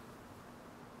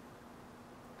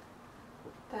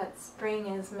 That spring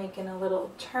is making a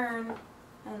little turn,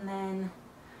 and then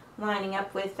lining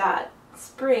up with that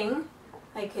spring,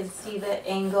 I can see the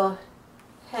angle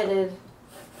headed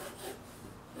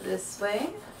this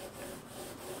way.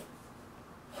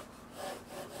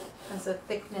 Has a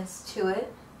thickness to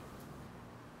it.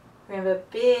 We have a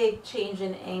big change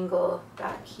in angle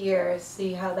back here.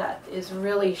 See how that is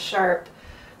really sharp.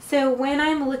 So when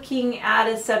I'm looking at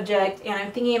a subject and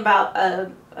I'm thinking about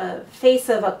a face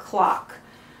of a clock,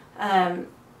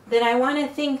 then I want to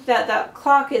think that that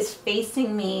clock is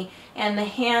facing me and the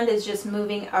hand is just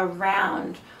moving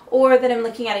around, or that I'm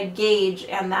looking at a gauge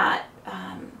and that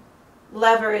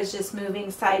lever is just moving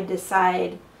side to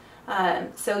side.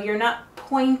 So you're not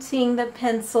pointing the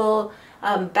pencil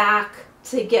back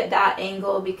to get that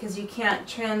angle, because you can't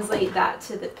translate that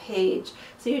to the page.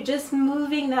 So you're just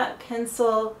moving that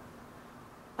pencil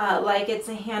like it's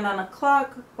a hand on a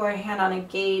clock or a hand on a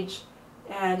gauge,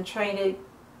 and trying to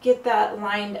get that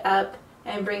lined up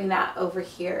and bring that over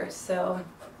here. So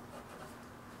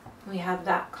we have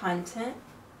that content.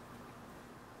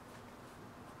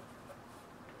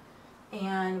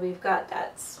 And we've got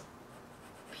that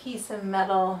piece of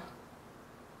metal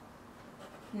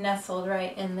nestled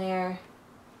right in there.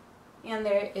 And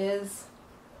there is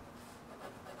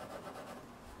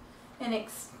an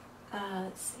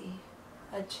let's see,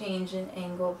 a change in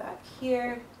angle back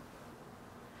here.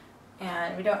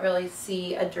 And we don't really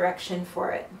see a direction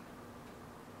for it.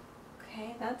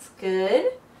 Okay, that's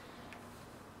good.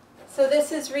 So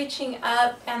this is reaching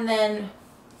up, and then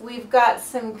we've got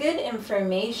some good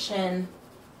information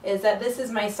is that this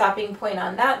is my stopping point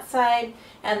on that side,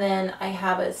 and then I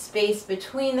have a space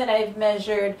between that I've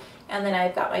measured, and then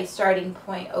I've got my starting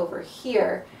point over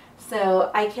here. So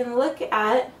I can look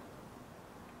at,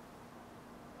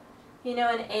 you know,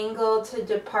 an angle to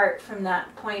depart from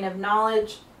that point of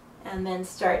knowledge, and then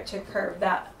start to curve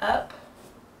that up.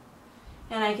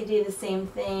 And I could do the same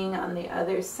thing on the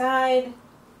other side.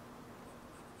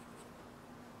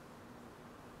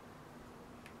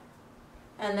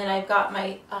 And then I've got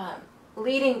my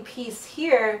leading piece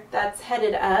here that's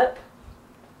headed up.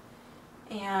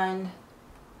 And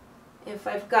if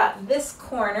I've got this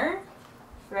corner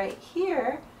right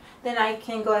here, then I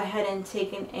can go ahead and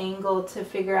take an angle to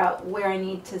figure out where I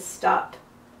need to stop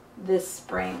this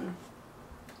spring.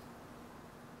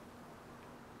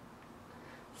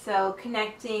 So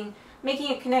connecting,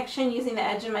 making a connection using the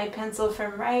edge of my pencil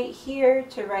from right here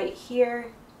to right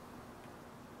here.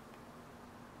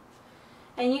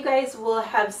 And you guys will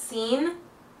have seen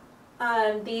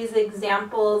these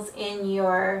examples in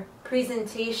your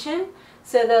presentation.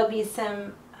 So there'll be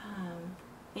some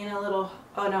in a little,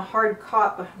 on a hard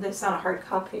copy, there's not a hard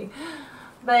copy,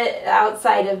 but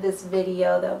outside of this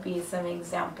video there'll be some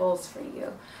examples for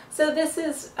you. So this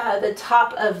is the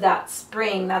top of that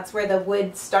spring. That's where the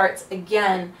wood starts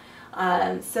again.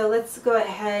 So let's go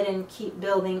ahead and keep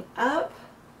building up.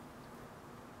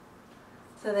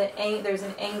 So that there's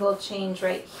an angle change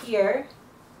right here,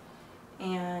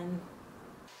 and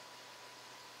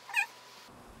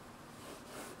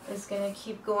it's going to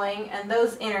keep going, and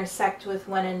those intersect with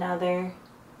one another.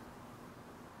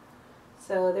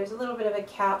 So there's a little bit of a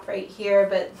cap right here,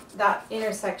 but that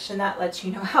intersection, that lets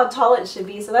you know how tall it should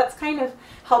be. So that's kind of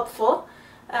helpful.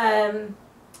 And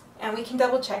we can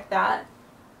double check that.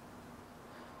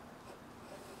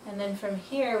 And then from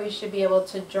here we should be able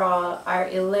to draw our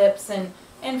ellipse and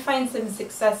find some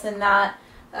success in that.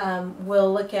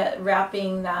 We'll look at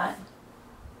wrapping that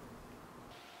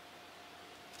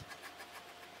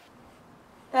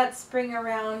spring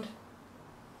around.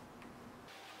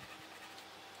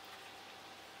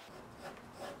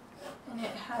 And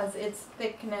it has its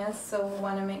thickness, so we'll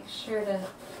want to make sure to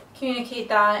communicate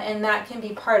that, and that can be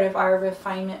part of our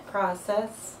refinement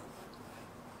process.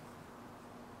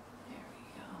 There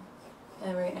we go.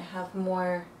 And we're going to have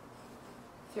more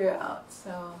throughout.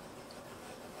 So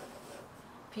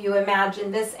if you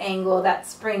imagine this angle, that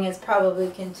spring is probably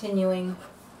continuing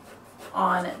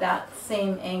on at that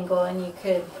same angle, and you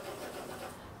could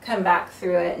come back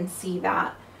through it and see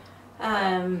that.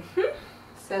 Um,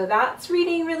 so that's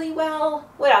reading really well.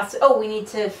 What else? Oh, we need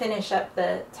to finish up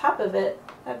the top of it.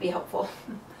 That'd be helpful.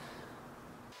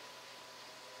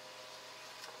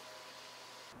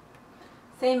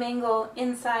 Same angle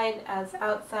inside as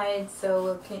outside, so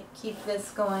we'll keep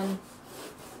this going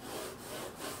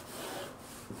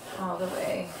all the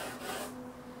way.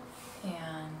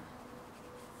 And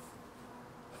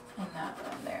that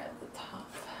one there at the top.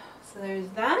 So there's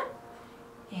that.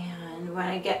 And when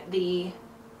I get the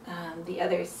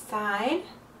other side,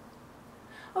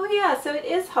 oh yeah, so it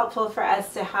is helpful for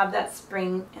us to have that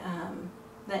spring,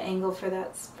 the angle for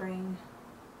that spring,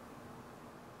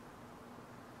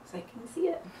 so I can see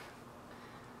it.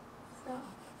 So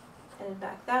headed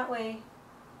back that way.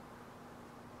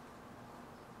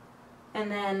 And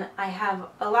then I have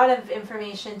a lot of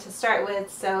information to start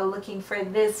with, so looking for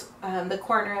this, the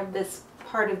corner of this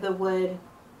part of the wood.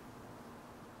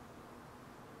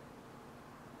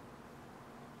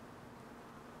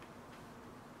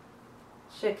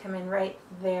 Should come in right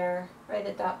there, right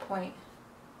at that point.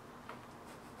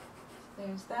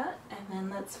 There's that, and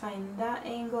then let's find that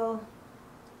angle.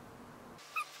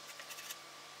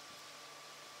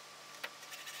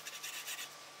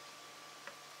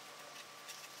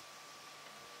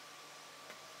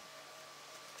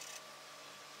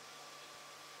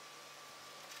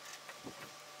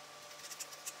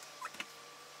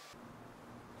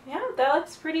 Yeah, that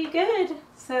looks pretty good.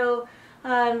 So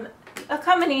a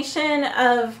combination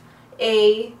of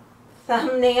a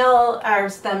thumbnail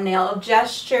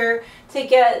gesture to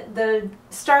get the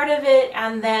start of it,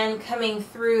 and then coming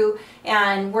through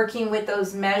and working with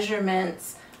those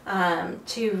measurements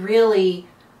to really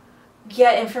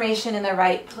get information in the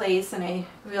right place. And I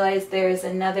realized there's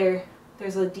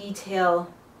a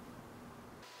detail.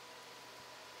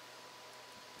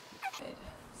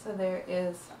 So there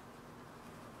is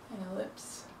an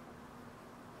ellipse.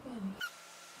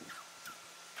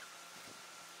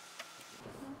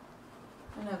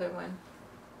 Another one.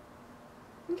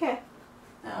 Okay.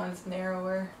 That one's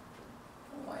narrower,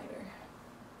 wider.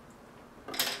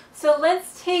 So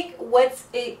let's take what's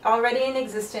already in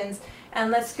existence and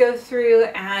let's go through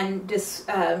and just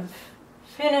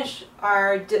finish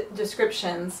our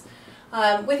descriptions.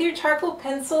 With your charcoal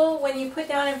pencil, when you put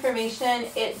down information,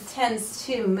 it tends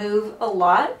to move a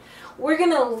lot. We're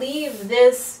going to leave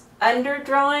this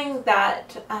underdrawing,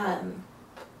 that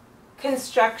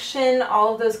construction,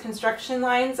 all of those construction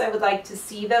lines. I would like to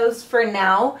see those for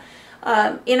now.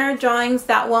 In our drawings,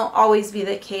 that won't always be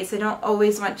the case. I don't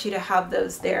always want you to have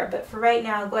those there, but for right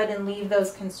now, go ahead and leave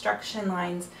those construction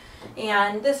lines.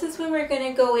 And this is when we're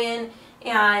going to go in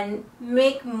and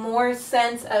make more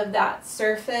sense of that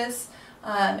surface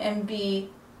and be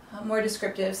more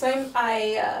descriptive. So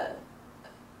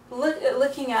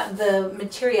looking at the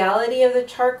materiality of the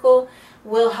charcoal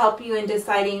will help you in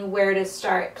deciding where to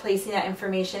start placing that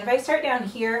information. If I start down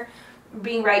here,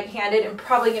 being right-handed, I'm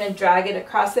probably going to drag it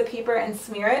across the paper and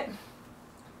smear it.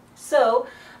 So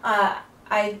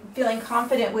I'm feeling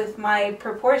confident with my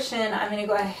proportion. I'm going to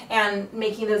go ahead and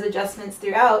making those adjustments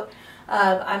throughout.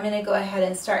 I'm going to go ahead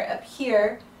and start up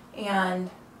here, and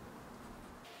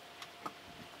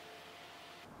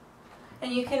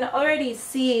you can already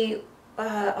see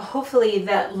hopefully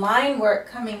that line work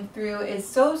coming through is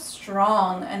so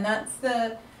strong, and that's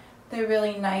the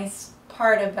really nice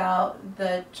part about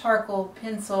the charcoal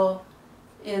pencil,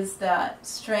 is that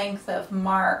strength of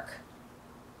mark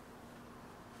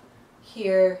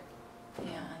here.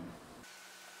 And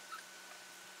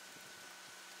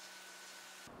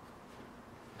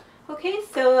okay,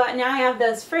 so now I have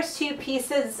those first two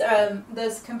pieces,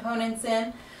 those components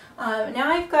in.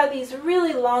 Now I've got these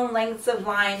really long lengths of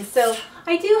lines, so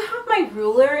I do have my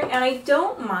ruler, and I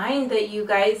don't mind that you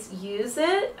guys use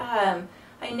it.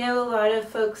 I know a lot of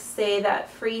folks say that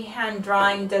freehand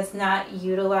drawing does not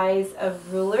utilize a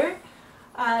ruler.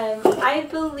 I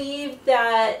believe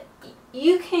that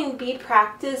you can be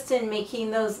practiced in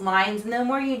making those lines, and the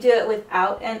more you do it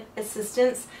without an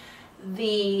assistance,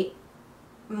 the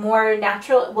more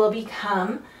natural it will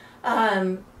become.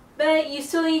 But you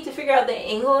still need to figure out the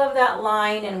angle of that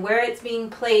line and where it's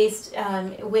being placed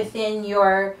within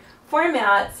your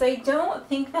format. So I don't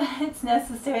think that it's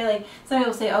necessarily, some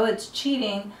people say, oh, it's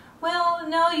cheating. Well,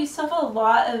 no, you still have a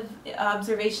lot of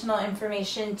observational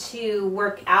information to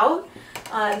work out.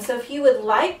 So if you would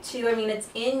like to, I mean, it's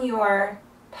in your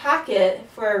packet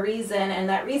for a reason, and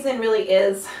that reason really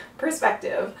is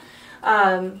perspective.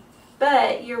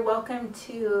 But you're welcome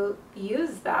to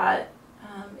use that.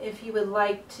 If you would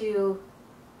like to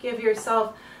give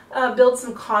yourself, build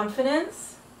some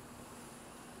confidence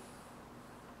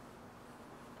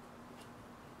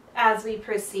as we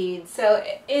proceed. So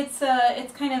it's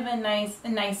kind of a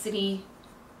nicety.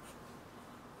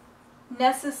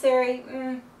 Necessary,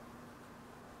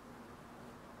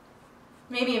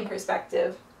 maybe in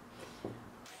perspective.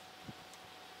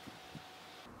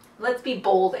 Let's be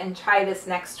bold and try this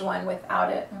next one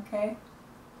without it, okay?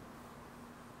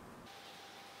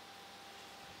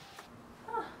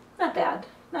 Oh, not bad,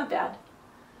 not bad.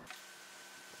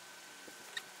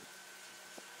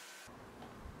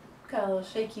 Got a little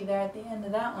shaky there at the end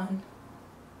of that one.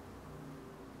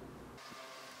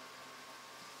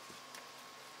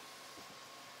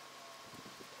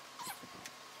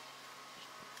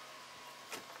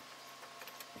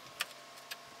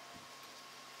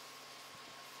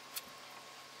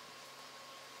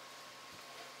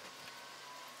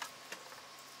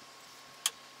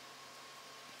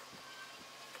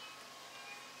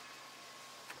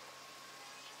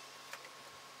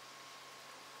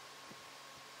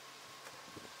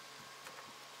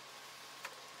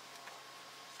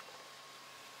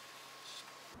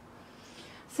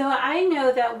 So I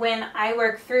know that when I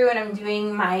work through and I'm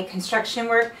doing my construction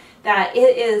work, that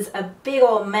it is a big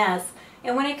old mess.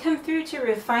 And when I come through to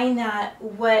refine that,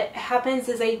 what happens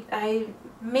is I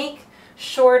make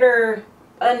shorter,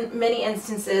 in many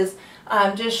instances,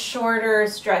 just shorter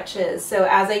stretches. So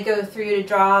as I go through to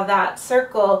draw that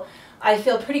circle, I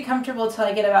feel pretty comfortable till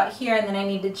I get about here, and then I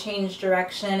need to change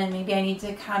direction, and maybe I need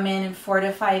to come in and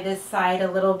fortify this side a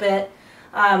little bit.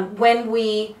 When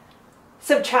we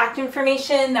subtract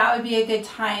information, that would be a good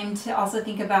time to also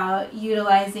think about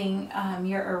utilizing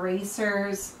your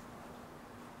erasers.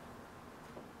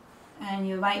 And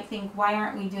you might think, why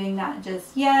aren't we doing that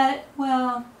just yet?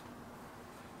 Well,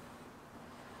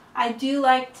 I do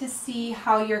like to see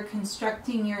how you're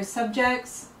constructing your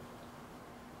subjects.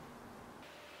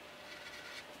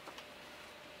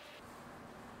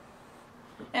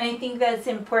 And I think that it's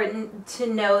important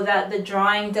to know that the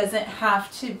drawing doesn't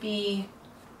have to be,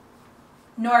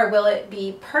 nor will it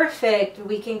be perfect.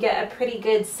 We can get a pretty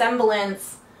good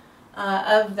semblance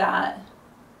of that.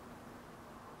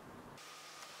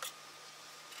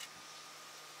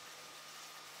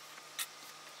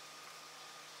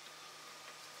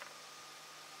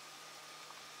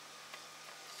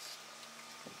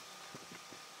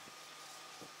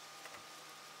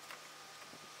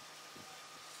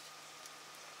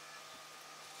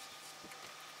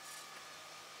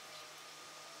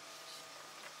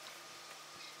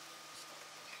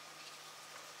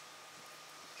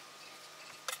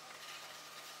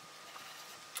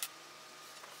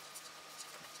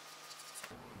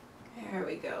 There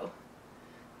we go.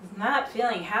 I'm not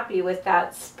feeling happy with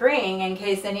that spring, in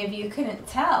case any of you couldn't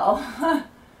tell. Okay,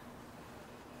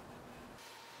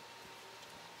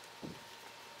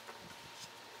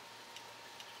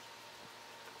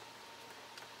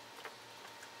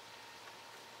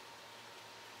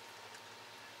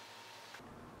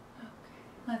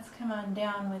 let's come on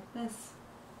down with this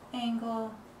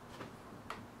angle.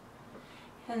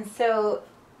 And so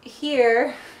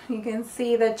here you can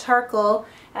see the charcoal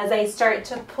as I start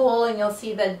to pull, and you'll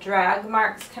see the drag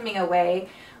marks coming away.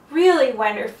 Really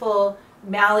wonderful,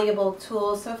 malleable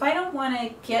tool. So if I don't want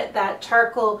to get that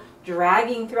charcoal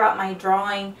dragging throughout my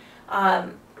drawing,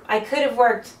 I could have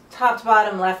worked top to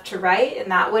bottom, left to right,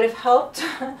 and that would have helped.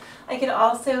 I could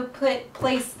also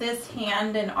place this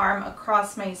hand and arm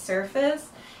across my surface,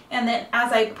 and then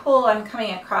as I pull, I'm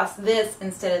coming across this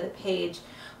instead of the page.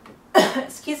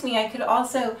 Excuse me, I could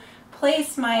also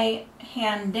place my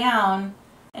hand down,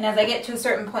 and as I get to a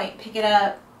certain point, pick it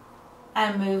up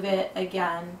and move it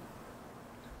again.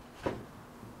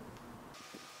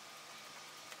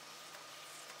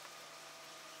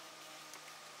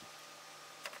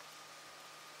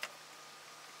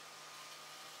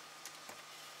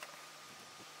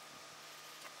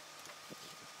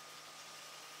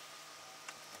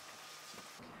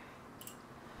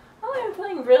 I'm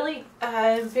feeling really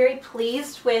very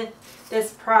pleased with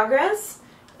this progress,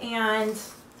 and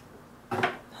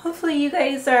hopefully you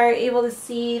guys are able to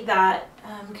see that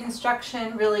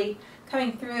construction really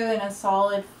coming through in a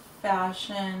solid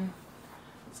fashion.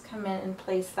 Let's come in and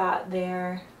place that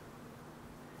there.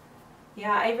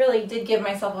 Yeah, I really did give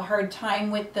myself a hard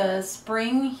time with the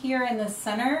spring here in the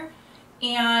center,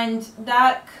 and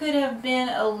that could have been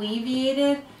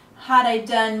alleviated had I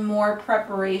done more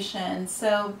preparation.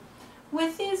 So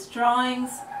with these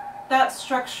drawings, that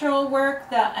structural work,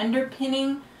 that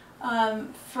underpinning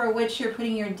for which you're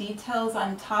putting your details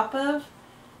on top of,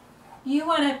 you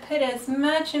want to put as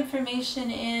much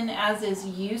information in as is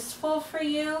useful for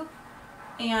you,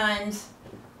 and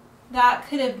that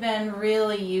could have been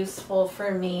really useful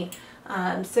for me.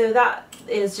 So that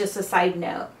is just a side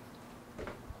note.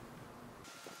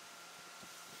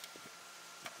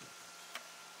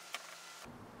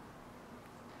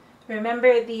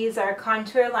 Remember, these are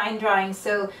contour line drawings,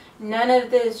 so none of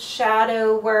this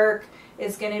shadow work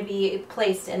is going to be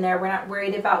placed in there. We're not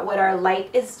worried about what our light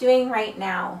is doing right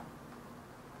now.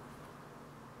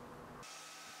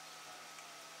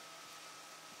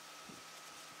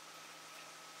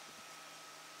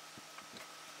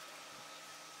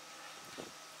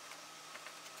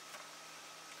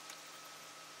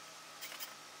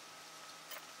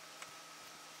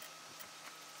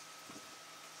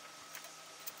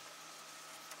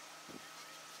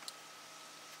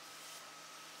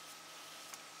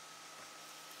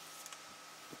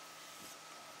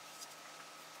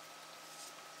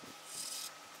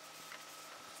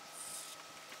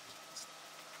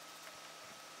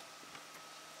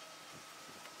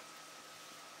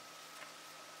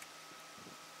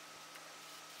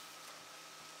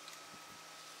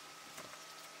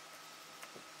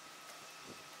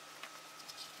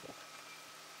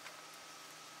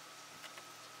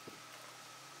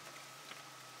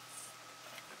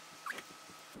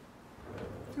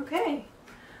 Okay,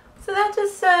 so that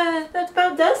just that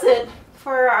about does it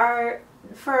for our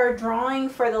drawing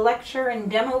for the lecture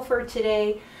and demo for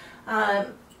today. A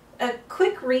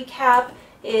quick recap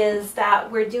is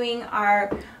that we're doing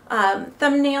our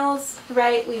thumbnails,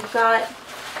 right? We've got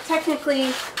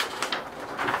technically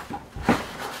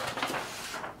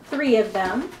 3 of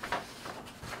them,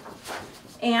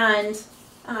 and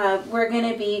we're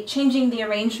going to be changing the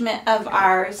arrangement of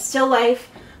our still life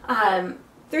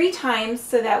 3 times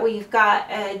so that we've got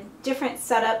a different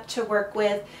setup to work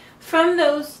with. From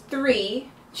those 3,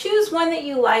 choose one that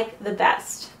you like the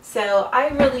best. So I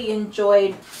really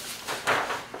enjoyed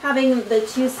having the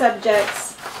 2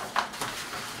 subjects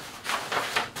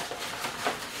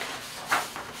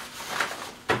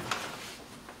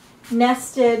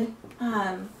nested,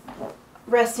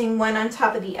 resting one on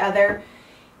top of the other.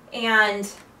 And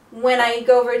when I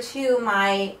go over to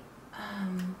my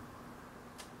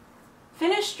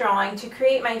finished drawing, to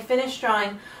create my finished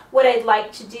drawing, what I'd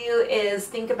like to do is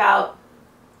think about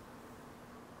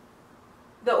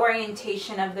the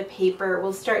orientation of the paper.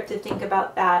 We'll start to think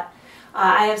about that.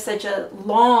 I have such a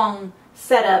long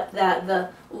setup that the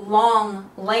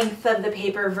long length of the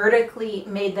paper vertically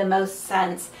made the most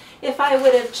sense. If I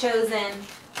would have chosen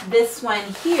this one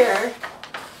here,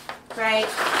 right,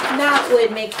 that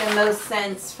would make the most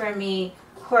sense for me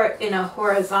in a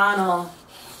horizontal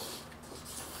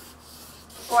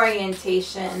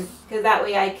orientation, because that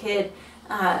way I could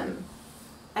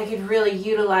really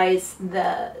utilize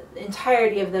the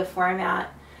entirety of the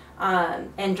format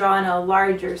and draw on a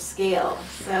larger scale.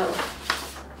 So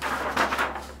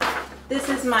this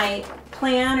is my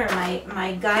plan, or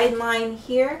my guideline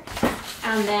here,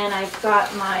 and then I've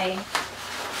got my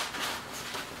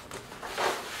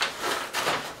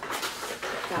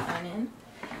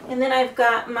and then I've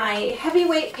got my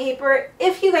heavyweight paper,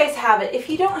 if you guys have it. If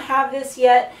you don't have this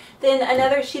yet, then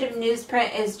another sheet of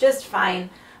newsprint is just fine.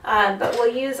 But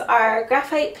we'll use our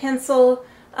graphite pencil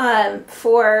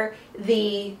for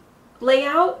the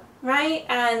layout, right?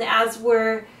 And as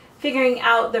we're figuring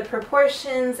out the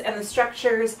proportions and the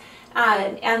structures,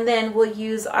 and then we'll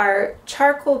use our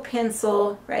charcoal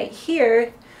pencil right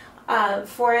here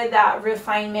for that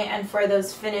refinement and for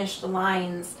those finished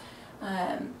lines.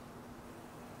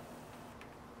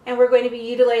 And we're going to be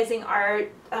utilizing our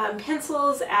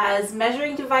pencils as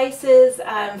measuring devices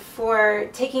for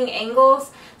taking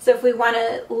angles. So if we want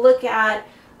to look at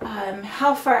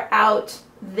how far out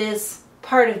this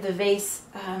part of the vase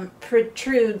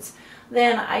protrudes,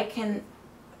 then I can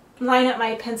line up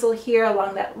my pencil here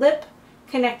along that lip,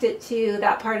 connect it to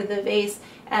that part of the vase,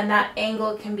 and that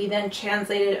angle can be then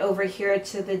translated over here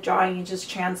to the drawing and just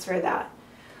transfer that.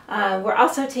 We're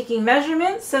also taking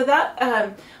measurements, so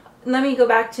that let me go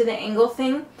back to the angle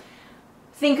thing.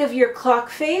 Think of your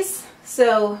clock face.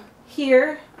 So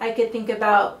here I could think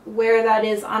about where that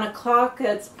is on a clock.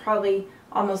 That's probably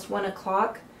almost 1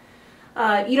 o'clock.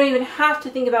 You don't even have to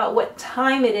think about what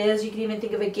time it is. You can even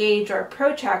think of a gauge or a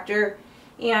protractor,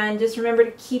 and just remember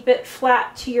to keep it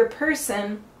flat to your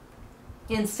person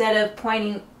instead of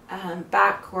pointing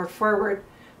back or forward.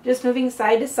 Just moving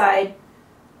side to side.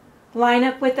 Line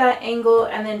up with that angle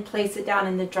and then place it down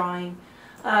in the drawing.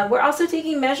 We're also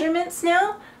taking measurements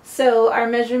now, so our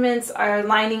measurements are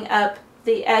lining up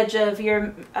the edge of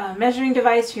your measuring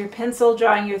device, your pencil,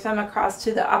 drawing your thumb across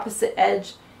to the opposite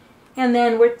edge, and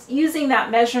then we're using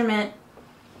that measurement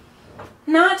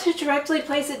not to directly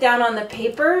place it down on the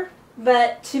paper,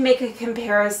 but to make a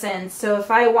comparison. So if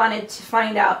I wanted to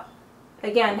find out,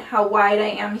 again, how wide I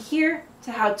am here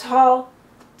to how tall,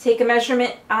 take a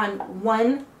measurement on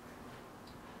one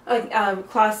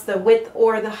across the width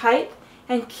or the height,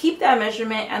 and keep that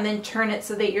measurement and then turn it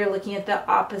so that you're looking at the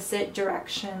opposite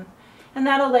direction. And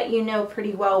that'll let you know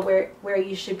pretty well where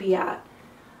you should be at.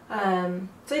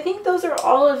 So I think those are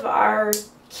all of our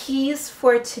keys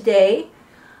for today.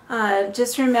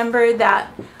 Just remember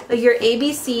that your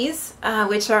ABCs,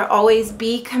 which are always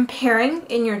be comparing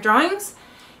in your drawings,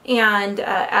 and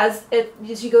as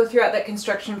you go throughout that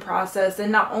construction process,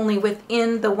 and not only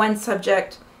within the one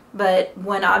subject, but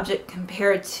one object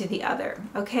compared to the other,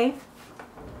 okay?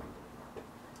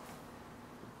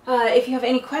 If you have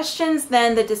any questions,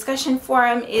 then the discussion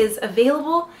forum is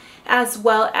available, as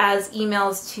well as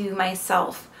emails to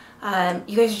myself.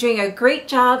 You guys are doing a great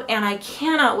job, and I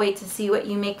cannot wait to see what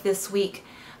you make this week.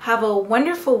 Have a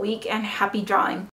wonderful week and happy drawing.